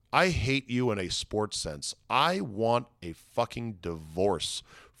 I hate you in a sports sense. I want a fucking divorce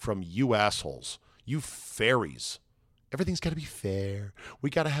from you assholes. You fairies. Everything's got to be fair. We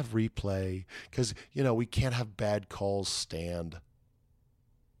got to have replay because, we can't have bad calls stand.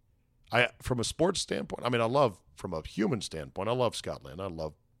 From a sports standpoint, from a human standpoint, I love Scotland. I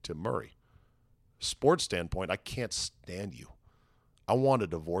love Tim Murray. Sports standpoint, I can't stand you. I want to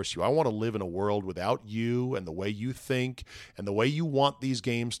divorce you. I want to live in a world without you and the way you think and the way you want these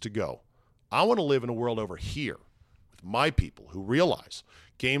games to go. I want to live in a world over here with my people who realize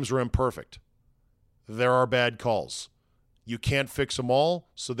games are imperfect. There are bad calls. You can't fix them all,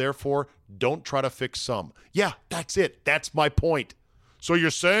 so therefore, don't try to fix some. Yeah, that's it. That's my point. So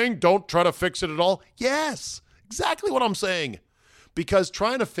you're saying don't try to fix it at all? Yes, exactly what I'm saying. Because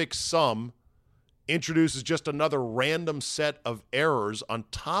trying to fix some introduces just another random set of errors on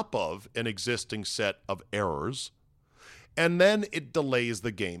top of an existing set of errors. And then it delays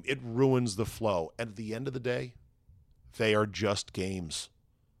the game. It ruins the flow. And at the end of the day, they are just games.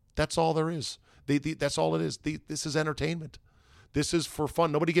 That's all there is. That's all it is. This is entertainment. This is for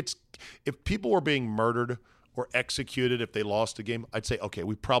fun. If people were being murdered or executed if they lost a game, I'd say, okay,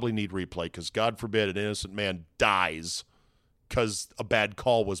 we probably need replay because God forbid an innocent man dies because a bad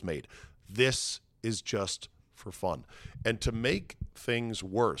call was made. This is just for fun. And to make things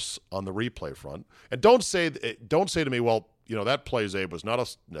worse on the replay front, and don't say to me, well, that play, Zabe, was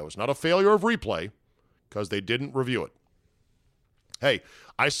not a failure of replay because they didn't review it. Hey,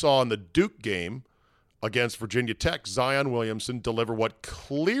 I saw in the Duke game against Virginia Tech, Zion Williamson deliver what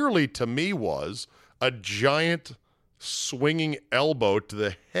clearly to me was a giant swinging elbow to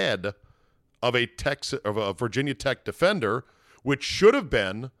the head of a Virginia Tech defender, which should have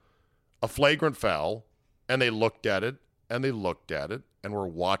been a flagrant foul, and they looked at it, and we're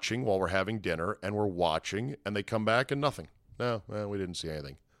watching while we're having dinner, and we're watching, and they come back and nothing. No, we didn't see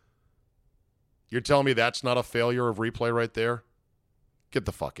anything. You're telling me that's not a failure of replay right there? Get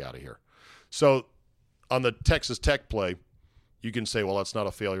the fuck out of here. So on the Texas Tech play, you can say, well, that's not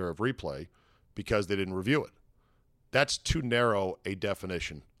a failure of replay because they didn't review it. That's too narrow a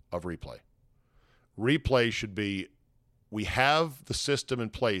definition of replay. Replay should be, we have the system in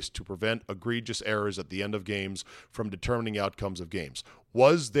place to prevent egregious errors at the end of games from determining outcomes of games.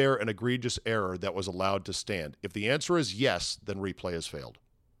 Was there an egregious error that was allowed to stand? If the answer is yes, then replay has failed.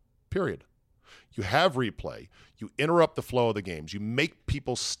 Period. You have replay. You interrupt the flow of the games. You make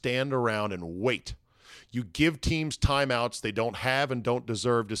people stand around and wait. You give teams timeouts they don't have and don't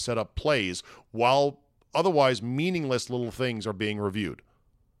deserve to set up plays while otherwise meaningless little things are being reviewed.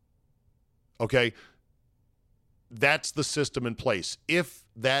 Okay? That's the system in place. If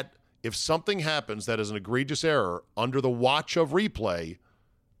something happens that is an egregious error under the watch of replay,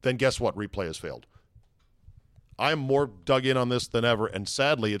 then guess what? Replay has failed. I am more dug in on this than ever, and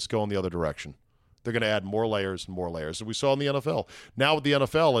sadly, it's going the other direction. They're going to add more layers and more layers. As we saw in the NFL. Now with the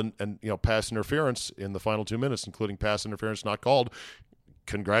NFL and pass interference in the final 2 minutes, including pass interference not called,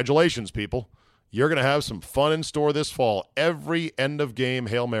 congratulations, people. You're going to have some fun in store this fall. Every end of game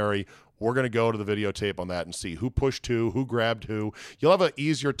Hail Mary, we're going to go to the videotape on that and see who pushed who grabbed who. You'll have an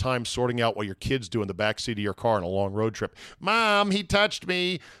easier time sorting out what your kids do in the backseat of your car on a long road trip. Mom, he touched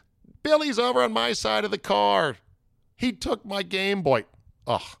me. Billy's over on my side of the car. He took my Game Boy.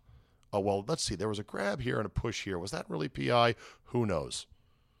 Ugh. Oh, well, let's see. There was a grab here and a push here. Was that really PI? Who knows?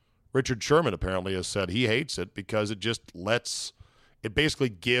 Richard Sherman apparently has said he hates it because it basically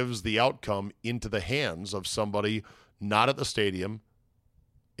gives the outcome into the hands of somebody not at the stadium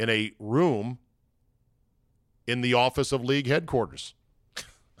in a room in the office of league headquarters.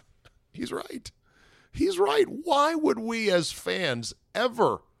 He's right. He's right. Why would we as fans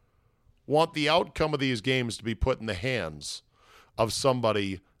ever want the outcome of these games to be put in the hands of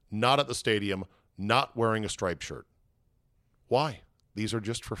somebody not at the stadium, not wearing a striped shirt? Why? These are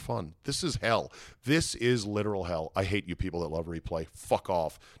just for fun. This is hell. This is literal hell. I hate you people that love replay. Fuck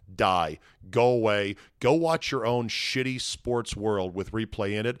off. Die. Go away. Go watch your own shitty sports world with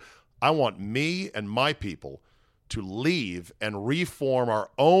replay in it. I want me and my people to leave and reform our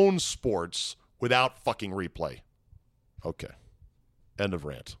own sports without fucking replay. Okay. End of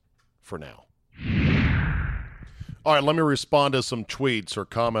rant for now. All right, let me respond to some tweets or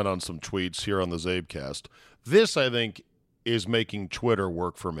comment on some tweets here on the Zabecast. This, I think, is making Twitter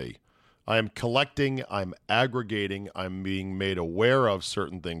work for me. I am collecting, I'm aggregating, I'm being made aware of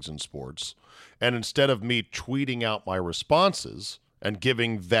certain things in sports. And instead of me tweeting out my responses and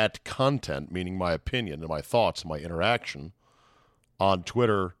giving that content, meaning my opinion and my thoughts and my interaction on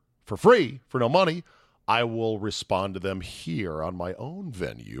Twitter for free, for no money, I will respond to them here on my own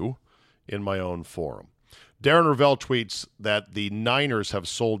venue, in my own forum. Darren Ravel tweets that the Niners have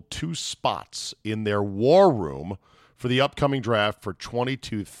sold 2 spots in their war room for the upcoming draft for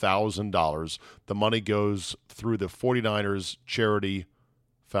 $22,000. The money goes through the 49ers Charity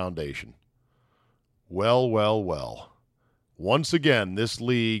Foundation. Well, well, well. Once again, this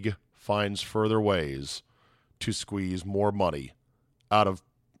league finds further ways to squeeze more money out of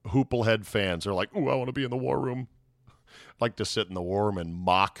hooplehead fans. They're like, ooh, I want to be in the war room. I'd like to sit in the war room and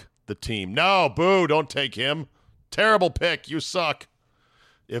mock the team. No, boo, don't take him. Terrible pick. You suck.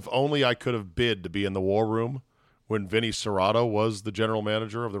 If only I could have bid to be in the war room when Vinny Serrato was the general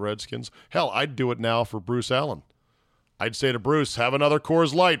manager of the Redskins. Hell, I'd do it now for Bruce Allen. I'd say to Bruce, have another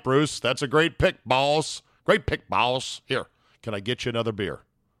Coors Light, Bruce. That's a great pick, boss. Great pick, boss. Here, can I get you another beer?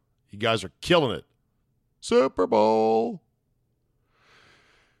 You guys are killing it. Super Bowl.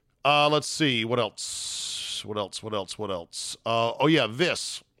 Let's see. What else? Oh, yeah,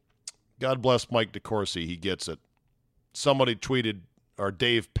 this. God bless Mike DeCourcy. He gets it. Somebody tweeted, or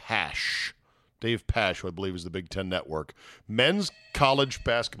Dave Pash, who I believe is the Big Ten Network. Men's college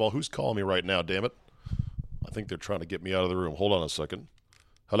basketball. Who's calling me right now, damn it? I think they're trying to get me out of the room. Hold on a second.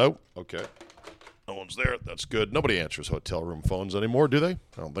 Hello? Okay. No one's there. That's good. Nobody answers hotel room phones anymore, do they?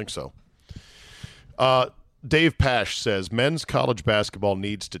 I don't think so. Dave Pash says, men's college basketball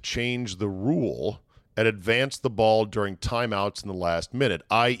needs to change the rule and advance the ball during timeouts in the last minute,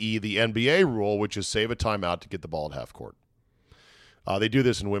 i.e. the NBA rule, which is save a timeout to get the ball at half court. They do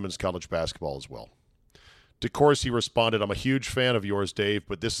this in women's college basketball as well. DeCourcy responded, I'm a huge fan of yours, Dave,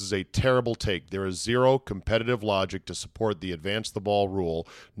 but this is a terrible take. There is zero competitive logic to support the advance the ball rule.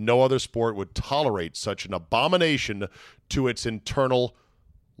 No other sport would tolerate such an abomination to its internal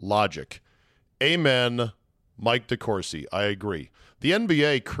logic. Amen, Mike DeCourcy. I agree. The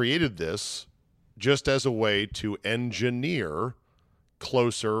NBA created this just as a way to engineer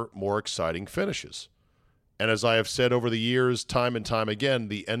closer, more exciting finishes. And as I have said over the years, time and time again,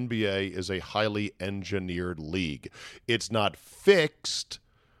 the NBA is a highly engineered league. It's not fixed,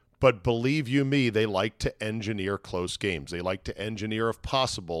 but believe you me, they like to engineer close games. They like to engineer, if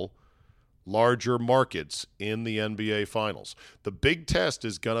possible, larger markets in the NBA Finals. The big test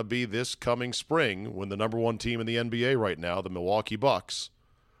is going to be this coming spring when the number one team in the NBA right now, the Milwaukee Bucks,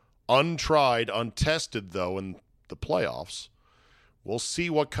 untried, untested, though, in the playoffs, we'll see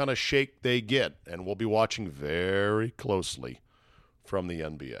what kind of shake they get, and we'll be watching very closely from the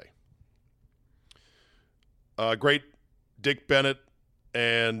NBA. Great Dick Bennett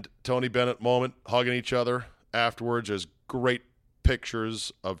and Tony Bennett moment, hugging each other afterwards. There's great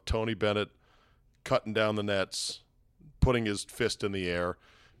pictures of Tony Bennett cutting down the nets, putting his fist in the air,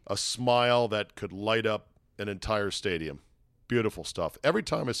 a smile that could light up an entire stadium. Beautiful stuff. Every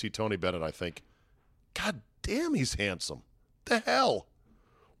time I see Tony Bennett, I think, God damn, he's handsome. The hell?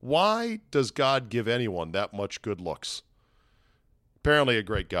 Why does God give anyone that much good looks? Apparently a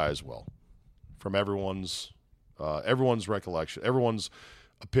great guy as well. From everyone's recollection, everyone's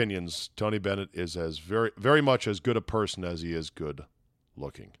opinions, Tony Bennett is as very much as good a person as he is good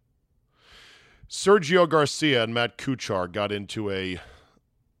looking. Sergio Garcia and Matt Kuchar got into a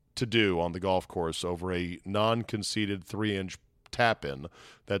to-do on the golf course over a non-conceded 3-inch tap-in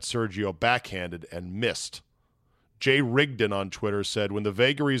that Sergio backhanded and missed. Jay Rigdon on Twitter said, when the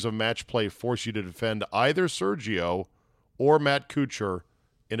vagaries of match play force you to defend either Sergio or Matt Kuchar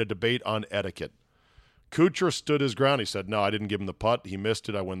in a debate on etiquette. Kuchar stood his ground. He said, no, I didn't give him the putt. He missed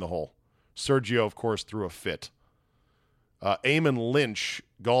it. I win the hole. Sergio, of course, threw a fit. Eamon Lynch,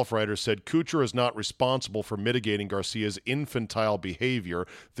 golf writer, said, Kuchar is not responsible for mitigating Garcia's infantile behavior.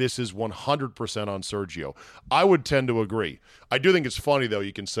 This is 100% on Sergio. I would tend to agree. I do think it's funny, though.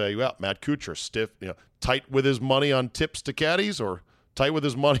 You can say, well, Matt Kuchar, stiff, tight with his money on tips to caddies, or tight with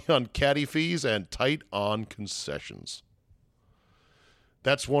his money on caddy fees, and tight on concessions.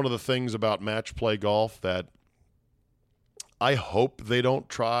 That's one of the things about match play golf that I hope they don't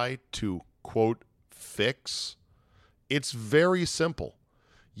try to, quote, fix. It's very simple.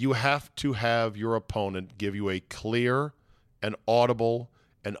 You have to have your opponent give you a clear and audible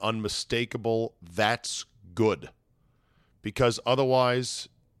and unmistakable, that's good. Because otherwise,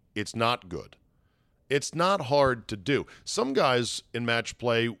 it's not good. It's not hard to do. Some guys in match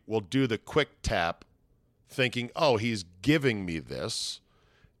play will do the quick tap thinking, oh, he's giving me this.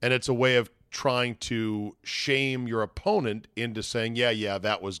 And it's a way of trying to shame your opponent into saying, yeah,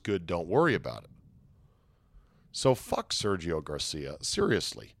 that was good. Don't worry about it. So fuck Sergio Garcia.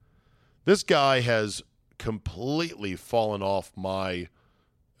 Seriously. This guy has completely fallen out of my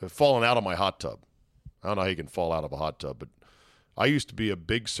hot tub. I don't know how you can fall out of a hot tub, but I used to be a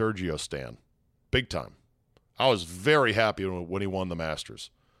big Sergio stan. Big time. I was very happy when he won the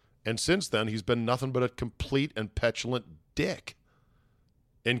Masters. And since then, he's been nothing but a complete and petulant dick.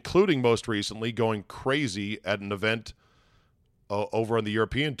 including most recently going crazy at an event over on the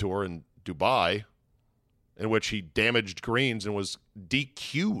European Tour in Dubai, in which he damaged greens and was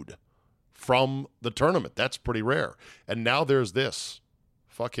DQ'd from the tournament. That's pretty rare. And now there's this.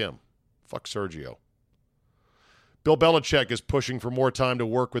 Fuck him. Fuck Sergio. Bill Belichick is pushing for more time to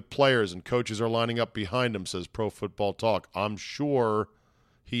work with players, and coaches are lining up behind him, says Pro Football Talk. I'm sure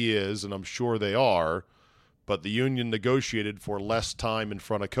he is, and I'm sure they are, but the union negotiated for less time in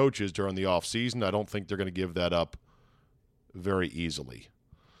front of coaches during the offseason. I don't think they're going to give that up very easily.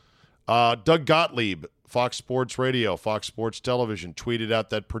 Doug Gottlieb, Fox Sports Radio, Fox Sports Television, tweeted out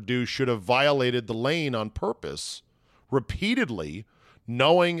that Purdue should have violated the lane on purpose repeatedly,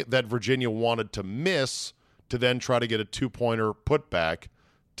 knowing that Virginia wanted to miss to then try to get a two-pointer putback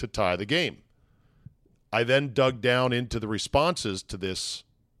to tie the game. I then dug down into the responses to this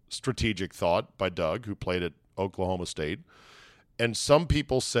strategic thought by Doug, who played at Oklahoma State, and some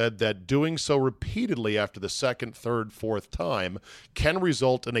people said that doing so repeatedly after the second, third, fourth time can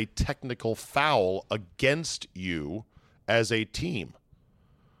result in a technical foul against you as a team.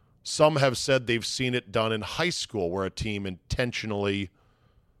 Some have said they've seen it done in high school where a team intentionally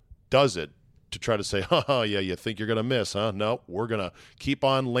does it to try to say, yeah, you think you're going to miss, huh? No, we're going to keep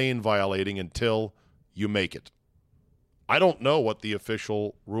on lane violating until you make it. I don't know what the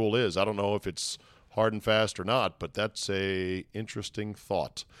official rule is. I don't know if it's hard and fast or not, but that's a interesting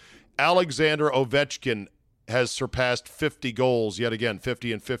thought. Alexander Ovechkin has surpassed 50 goals yet again,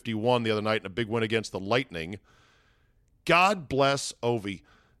 50 and 51 the other night in a big win against the Lightning. God bless Ovi.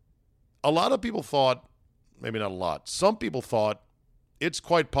 A lot of people thought, maybe not a lot, some people thought it's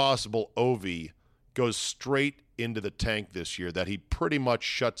quite possible Ovi goes straight into the tank this year, that he pretty much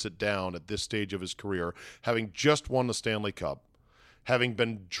shuts it down at this stage of his career, having just won the Stanley Cup, having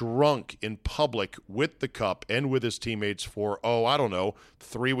been drunk in public with the cup and with his teammates for,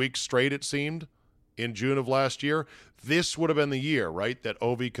 3 weeks straight, it seemed, in June of last year. This would have been the year, right, that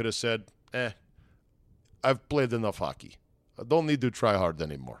Ovi could have said, I've played enough hockey. I don't need to try hard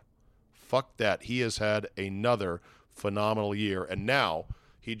anymore. Fuck that. He has had another phenomenal year, and now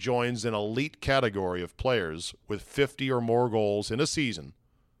he joins an elite category of players with 50 or more goals in a season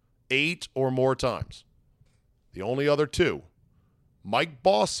 8 or more times. The only other two, Mike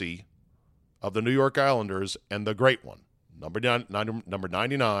Bossy of the New York Islanders, and the great one, number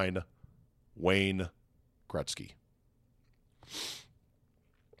 99, Wayne Gretzky.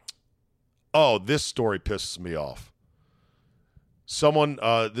 Oh, this story pisses me off. Someone,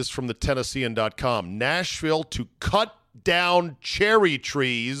 this from the Tennessean.com, Nashville to cut down cherry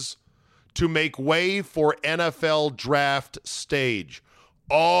trees to make way for NFL draft stage.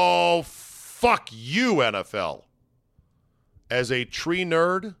 Oh, fuck you, NFL. As a tree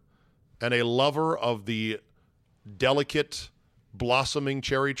nerd and a lover of the delicate, blossoming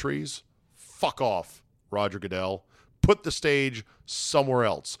cherry trees, fuck off, Roger Goodell. Put the stage somewhere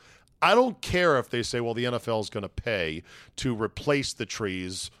else. I don't care if they say, well, the NFL is going to pay to replace the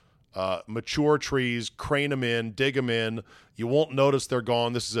trees, mature trees, crane them in, dig them in. You won't notice they're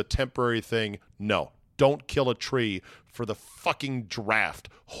gone. This is a temporary thing. No, don't kill a tree for the fucking draft.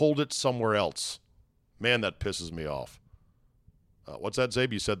 Hold it somewhere else. Man, that pisses me off. What's that,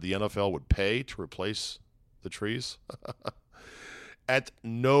 Zabe? You said the NFL would pay to replace the trees? At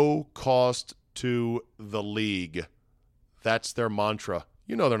no cost to the league. That's their mantra.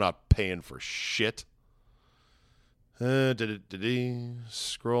 You know they're not paying for shit. Scrolling.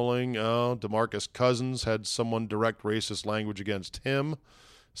 Oh, DeMarcus Cousins had someone direct racist language against him.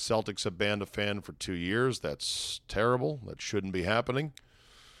 Celtics have banned a fan for 2 years. That's terrible. That shouldn't be happening.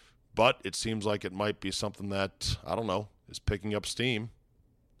 But it seems like it might be something that, I don't know, is picking up steam.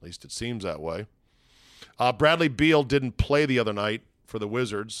 At least it seems that way. Bradley Beal didn't play the other night for the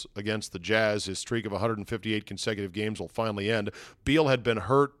Wizards against the Jazz. His streak of 158 consecutive games will finally end. Beal had been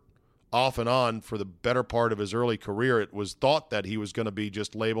hurt off and on for the better part of his early career. It was thought that he was going to be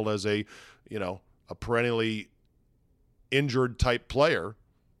just labeled as a perennially injured type player.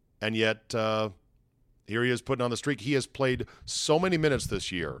 And yet here he is putting on the streak. He has played so many minutes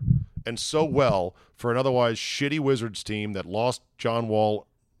this year and so well for an otherwise shitty Wizards team that lost John Wall,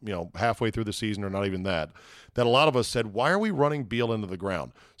 halfway through the season, or not even that a lot of us said, why are we running Beal into the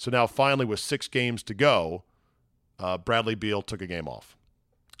ground? So now finally with 6 games to go, Bradley Beal took a game off.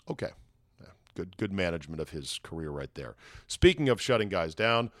 Okay. Good management of his career right there. Speaking of shutting guys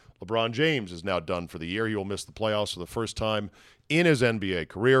down, LeBron James is now done for the year. He will miss the playoffs for the first time in his NBA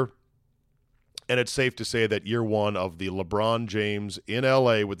career. And it's safe to say that year one of the LeBron James in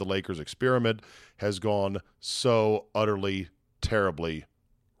LA with the Lakers experiment has gone so utterly, terribly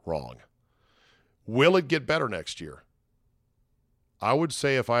wrong. Will it get better next year? I would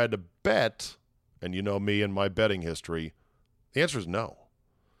say if I had to bet, and you know me and my betting history, the answer is no.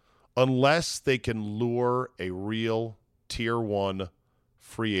 Unless they can lure a real Tier 1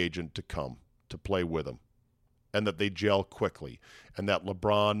 free agent to come to play with them, and that they gel quickly, and that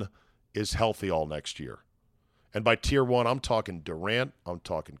LeBron is healthy all next year. And by Tier 1, I'm talking Durant, I'm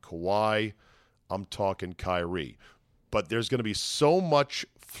talking Kawhi, I'm talking Kyrie. But there's going to be so much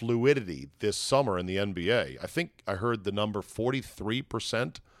fluidity this summer in the NBA. I think I heard the number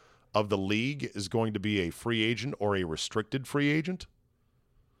 43% of the league is going to be a free agent or a restricted free agent.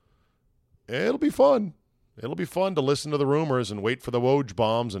 It'll be fun. It'll be fun to listen to the rumors and wait for the Woj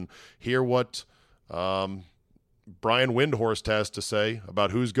bombs and hear what Brian Windhorst has to say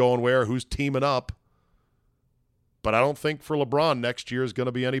about who's going where, who's teaming up. But I don't think for LeBron next year is going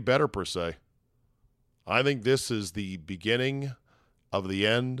to be any better per se. I think this is the beginning of the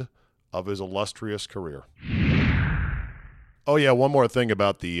end of his illustrious career. Oh, yeah, one more thing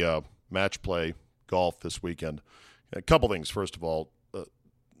about the match play golf this weekend. A couple things. First of all,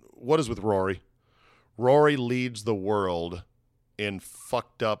 what is with Rory? Rory leads the world in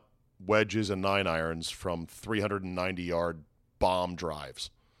fucked up wedges and 9-irons from 390-yard bomb drives.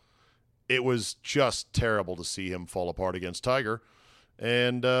 It was just terrible to see him fall apart against Tiger.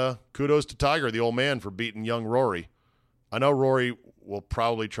 And kudos to Tiger, the old man, for beating young Rory. I know Rory will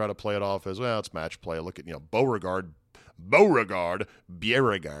probably try to play it off as, well, it's match play. Look at, Beauregard,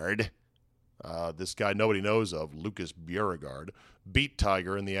 this guy nobody knows of, Lucas Beauregard, beat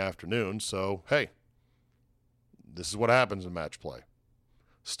Tiger in the afternoon. So, hey, this is what happens in match play.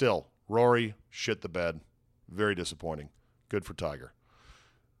 Still, Rory shit the bed. Very disappointing. Good for Tiger.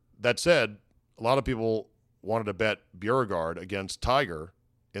 That said, a lot of people wanted to bet Beauregard against Tiger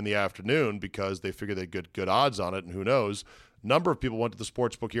in the afternoon because they figured they'd get good odds on it, and who knows. A number of people went to the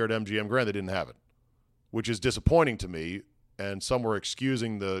sports book here at MGM Grand. They didn't have it, which is disappointing to me, and some were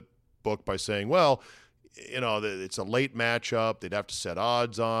excusing the book by saying, well, it's a late matchup. They'd have to set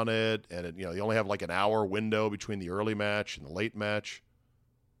odds on it, and they only have like an hour window between the early match and the late match.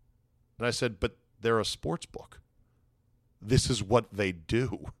 And I said, but they're a sports book. This is what they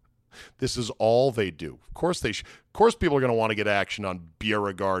do. This is all they do. Of course people are going to want to get action on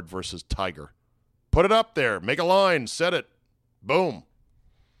Beauregard versus Tiger. Put it up there. Make a line. Set it. Boom.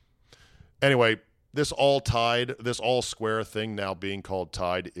 Anyway, this all square thing now being called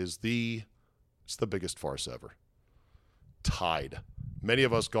Tide is it's the biggest farce ever. Tide. Many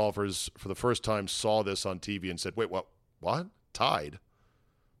of us golfers for the first time saw this on TV and said, wait, what? Tide?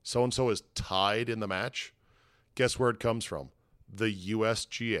 So-and-so is tied in the match? Guess where it comes from? The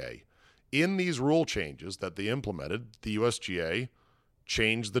USGA. In these rule changes that they implemented, the USGA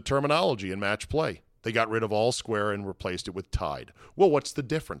changed the terminology in match play. They got rid of all square and replaced it with tied. Well, what's the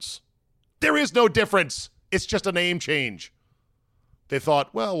difference? There is no difference. It's just a name change. They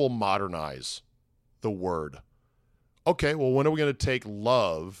thought, well, we'll modernize the word. Okay, well, when are we going to take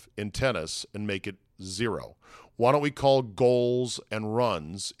love in tennis and make it 0? Why don't we call goals and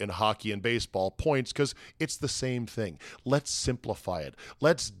runs in hockey and baseball points? Because it's the same thing. Let's simplify it.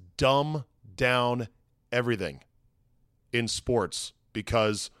 Let's dumb down everything in sports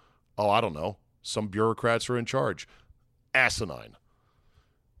because, I don't know, some bureaucrats are in charge. Asinine.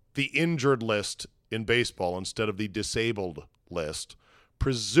 The injured list in baseball instead of the disabled list,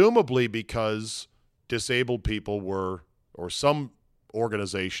 presumably because disabled people were, or some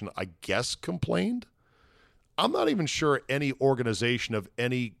organization, I guess, complained. I'm not even sure any organization of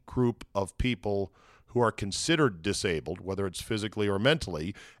any group of people who are considered disabled, whether it's physically or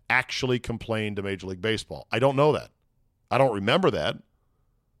mentally, actually complained to Major League Baseball. I don't know that. I don't remember that.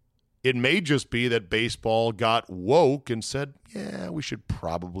 It may just be that baseball got woke and said, yeah, we should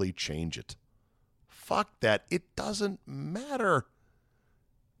probably change it. Fuck that. It doesn't matter.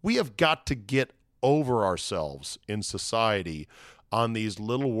 We have got to get over ourselves in society on these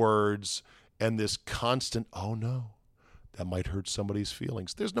little words and this constant, oh no, that might hurt somebody's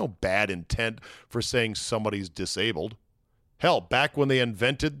feelings. There's no bad intent for saying somebody's disabled. Hell, back when they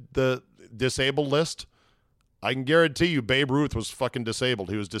invented the disabled list, I can guarantee you Babe Ruth was fucking disabled.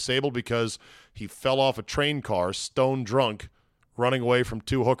 He was disabled because he fell off a train car, stone drunk, running away from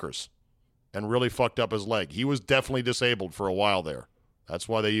 2 hookers, and really fucked up his leg. He was definitely disabled for a while there. That's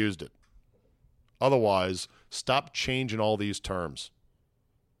why they used it. Otherwise, stop changing all these terms.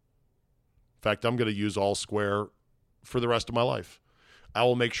 In fact, I'm going to use all square for the rest of my life. I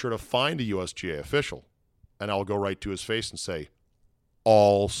will make sure to find a USGA official, and I'll go right to his face and say,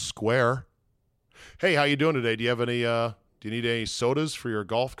 all square. Hey, how you doing today? Do you have any, do you need any sodas for your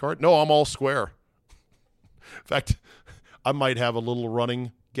golf cart? No, I'm all square. In fact, I might have a little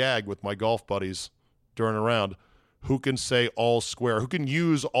running gag with my golf buddies during a round. who can say all square, who can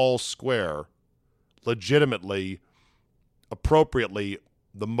use all square legitimately, appropriately,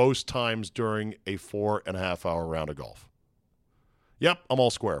 the most times during a 4.5-hour round of golf. Yep, I'm all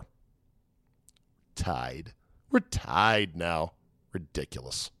square. Tied. We're tied now.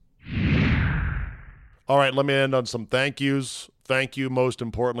 Ridiculous. All right, let me end on some thank yous. Thank you, most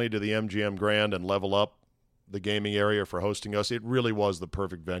importantly, to the MGM Grand and Level Up, the gaming area, for hosting us. It really was the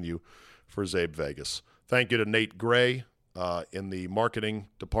perfect venue for Zabe Vegas. Thank you to Nate Gray in the marketing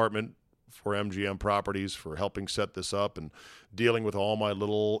department for MGM Properties for helping set this up and dealing with all my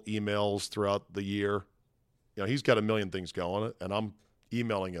little emails throughout the year. You know, he's got a million things going, and I'm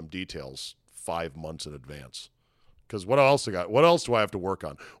emailing him details 5 months in advance. Because what else I got? What else do I have to work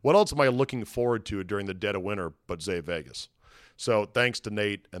on? What else am I looking forward to during the dead of winter but Zabe Vegas? So thanks to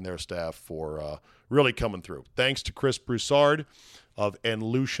Nate and their staff for really coming through. Thanks to Chris Broussard of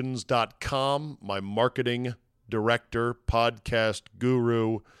Enlutions.com, my marketing director, podcast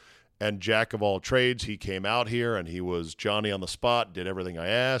guru, and jack of all trades. He came out here and he was Johnny on the spot, did everything I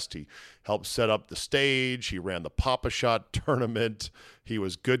asked. He helped set up the stage. He ran the Pop-A-Shot tournament. He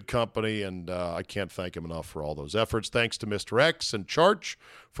was good company, and I can't thank him enough for all those efforts. Thanks to Mr. X and Charch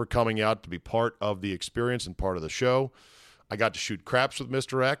for coming out to be part of the experience and part of the show. I got to shoot craps with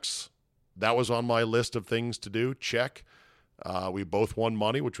Mr. X. That was on my list of things to do. Check. We both won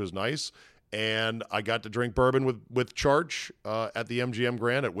money, which was nice. And I got to drink bourbon with Charch at the MGM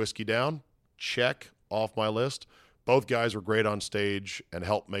Grand at Whiskey Down. Check off my list. Both guys were great on stage and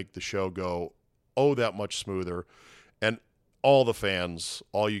helped make the show go that much smoother. And all the fans,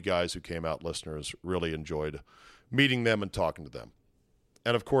 all you guys who came out, listeners, really enjoyed meeting them and talking to them.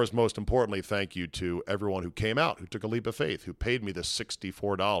 And, of course, most importantly, thank you to everyone who came out, who took a leap of faith, who paid me the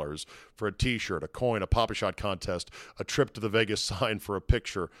 $64 for a T-shirt, a coin, a Pop-A-Shot contest, a trip to the Vegas sign for a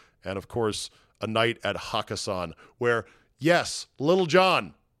picture, and, of course, a night at Hakkasan where, yes, Little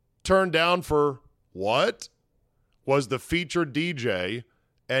John turned down for what? Was the featured DJ,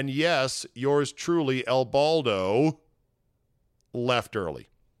 and, yes, yours truly, El Baldo, left early.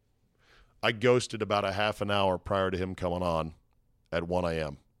 I ghosted about a half an hour prior to him coming on at 1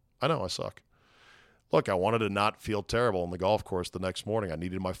 a.m. I know, I suck. Look, I wanted to not feel terrible on the golf course the next morning. I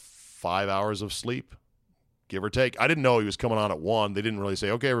needed my 5 hours of sleep, give or take. I didn't know he was coming on at 1. They didn't really say,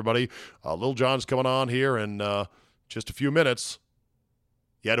 okay, everybody, Lil John's coming on here in just a few minutes.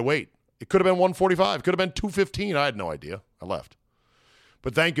 You had to wait. It could have been 1:45. It could have been 2:15. I had no idea. I left.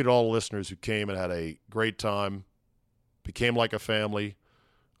 But thank you to all the listeners who came and had a great time, became like a family,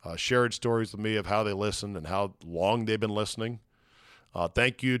 shared stories with me of how they listen and how long they've been listening.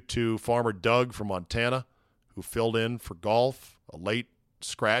 Thank you to Farmer Doug from Montana, who filled in for golf, a late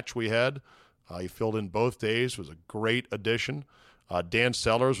scratch we had. He filled in both days, was a great addition. Dan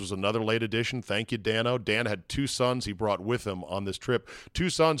Sellers was another late addition. Thank you, Dano. Dan had 2 sons he brought with him on this trip. 2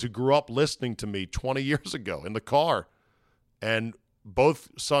 sons who grew up listening to me 20 years ago in the car. And both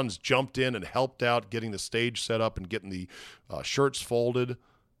sons jumped in and helped out getting the stage set up and getting the shirts folded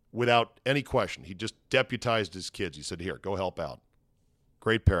without any question. He just deputized his kids. He said, here, go help out.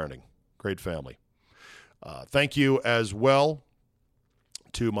 Great parenting, great family. Thank you as well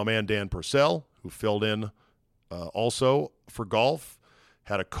to my man Dan Purcell, who filled in also for golf,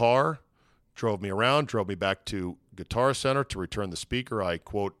 had a car, drove me around, drove me back to Guitar Center to return the speaker I,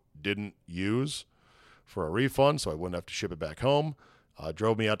 quote, didn't use for a refund, so I wouldn't have to ship it back home.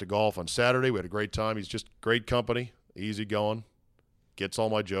 Drove me out to golf on Saturday. We had a great time. He's just great company, easy going, gets all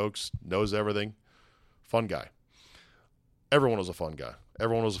my jokes, knows everything. Fun guy. Everyone was a fun guy.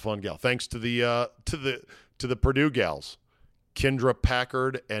 Everyone was a fun gal. Thanks to the Purdue gals, Kendra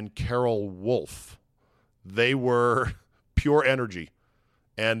Packard and Carol Wolf. They were pure energy,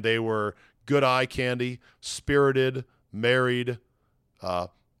 and they were good eye candy, spirited, married. I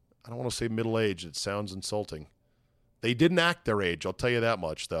don't want to say middle-aged. It sounds insulting. They didn't act their age, I'll tell you that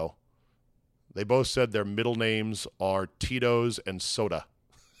much, though. They both said their middle names are Tito's and Soda.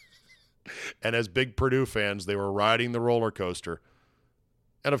 And as big Purdue fans, they were riding the roller coaster.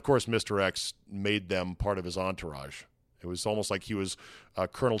 And, of course, Mr. X made them part of his entourage. It was almost like he was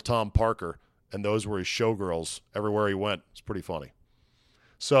Colonel Tom Parker, and those were his showgirls everywhere he went. It's pretty funny.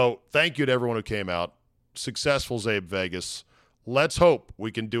 So thank you to everyone who came out. Successful Zabe Vegas. Let's hope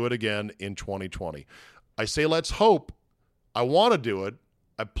we can do it again in 2020. I say let's hope. I want to do it.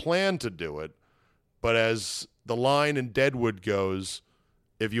 I plan to do it. But as the line in Deadwood goes,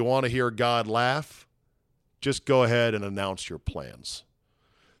 if you want to hear God laugh, just go ahead and announce your plans.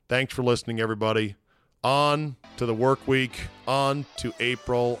 Thanks for listening, everybody. On to the work week, on to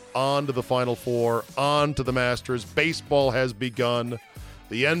April, on to the Final Four, on to the Masters. Baseball has begun.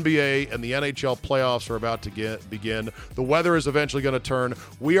 The NBA and the NHL playoffs are about to begin. The weather is eventually going to turn.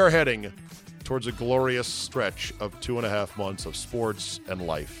 We are heading towards a glorious stretch of 2.5 months of sports and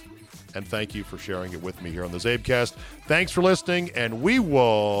life. And thank you for sharing it with me here on the Zabecast. Thanks for listening, and we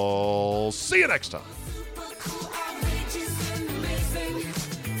will see you next time.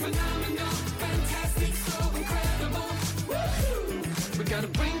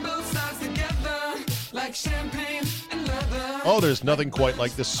 Oh, there's nothing quite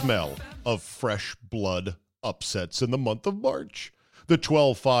like the smell of fresh blood upsets in the month of March. The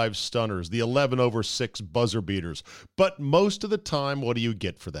 12-5 stunners, the 11/6 buzzer beaters. But most of the time, what do you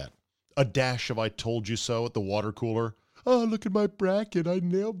get for that? A dash of I told you so at the water cooler? Oh, look at my bracket. I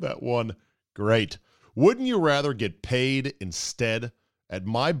nailed that one. Great. Wouldn't you rather get paid instead? At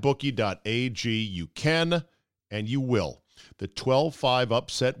mybookie.ag, you can and you will. The 12-5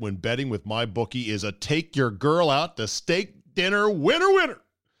 upset when betting with MyBookie is a take your girl out to steak dinner winner.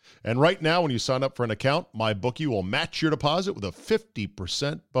 And right now, when you sign up for an account, MyBookie will match your deposit with a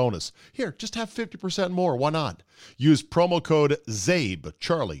 50% bonus. Here, just have 50% more. Why not? Use promo code ZABE,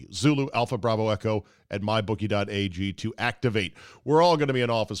 Charlie, Zulu, Alpha, Bravo, Echo, at mybookie.ag to activate. We're all going to be in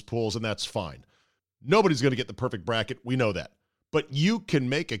office pools, and that's fine. Nobody's going to get the perfect bracket. We know that. But you can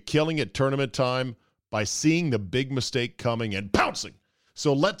make a killing at tournament time by seeing the big mistake coming and pouncing.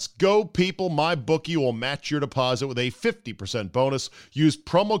 So let's go, people. MyBookie will match your deposit with a 50% bonus. Use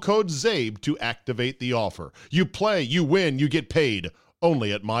promo code ZABE to activate the offer. You play, you win, you get paid.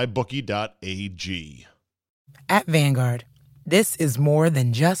 Only at mybookie.ag. At Vanguard, this is more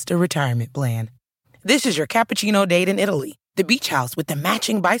than just a retirement plan. This is your cappuccino date in Italy, the beach house with the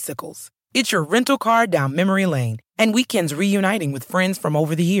matching bicycles. It's your rental car down memory lane, and weekends reuniting with friends from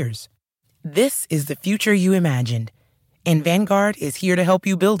over the years. This is the future you imagined, and Vanguard is here to help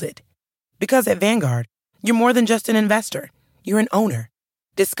you build it. Because at Vanguard, you're more than just an investor. You're an owner.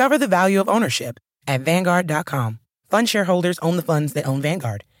 Discover the value of ownership at Vanguard.com. Fund shareholders own the funds that own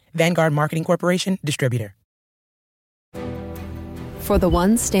Vanguard. Vanguard Marketing Corporation, distributor. For the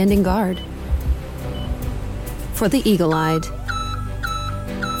ones standing guard. For the eagle-eyed.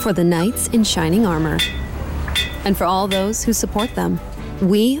 For the knights in shining armor. And for all those who support them.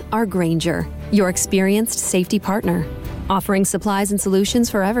 We are Grainger, your experienced safety partner, offering supplies and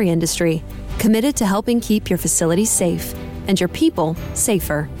solutions for every industry, committed to helping keep your facilities safe and your people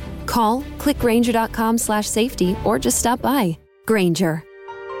safer. Call, click Grainger.com/safety, or just stop by. Grainger,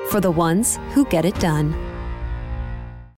 for the ones who get it done.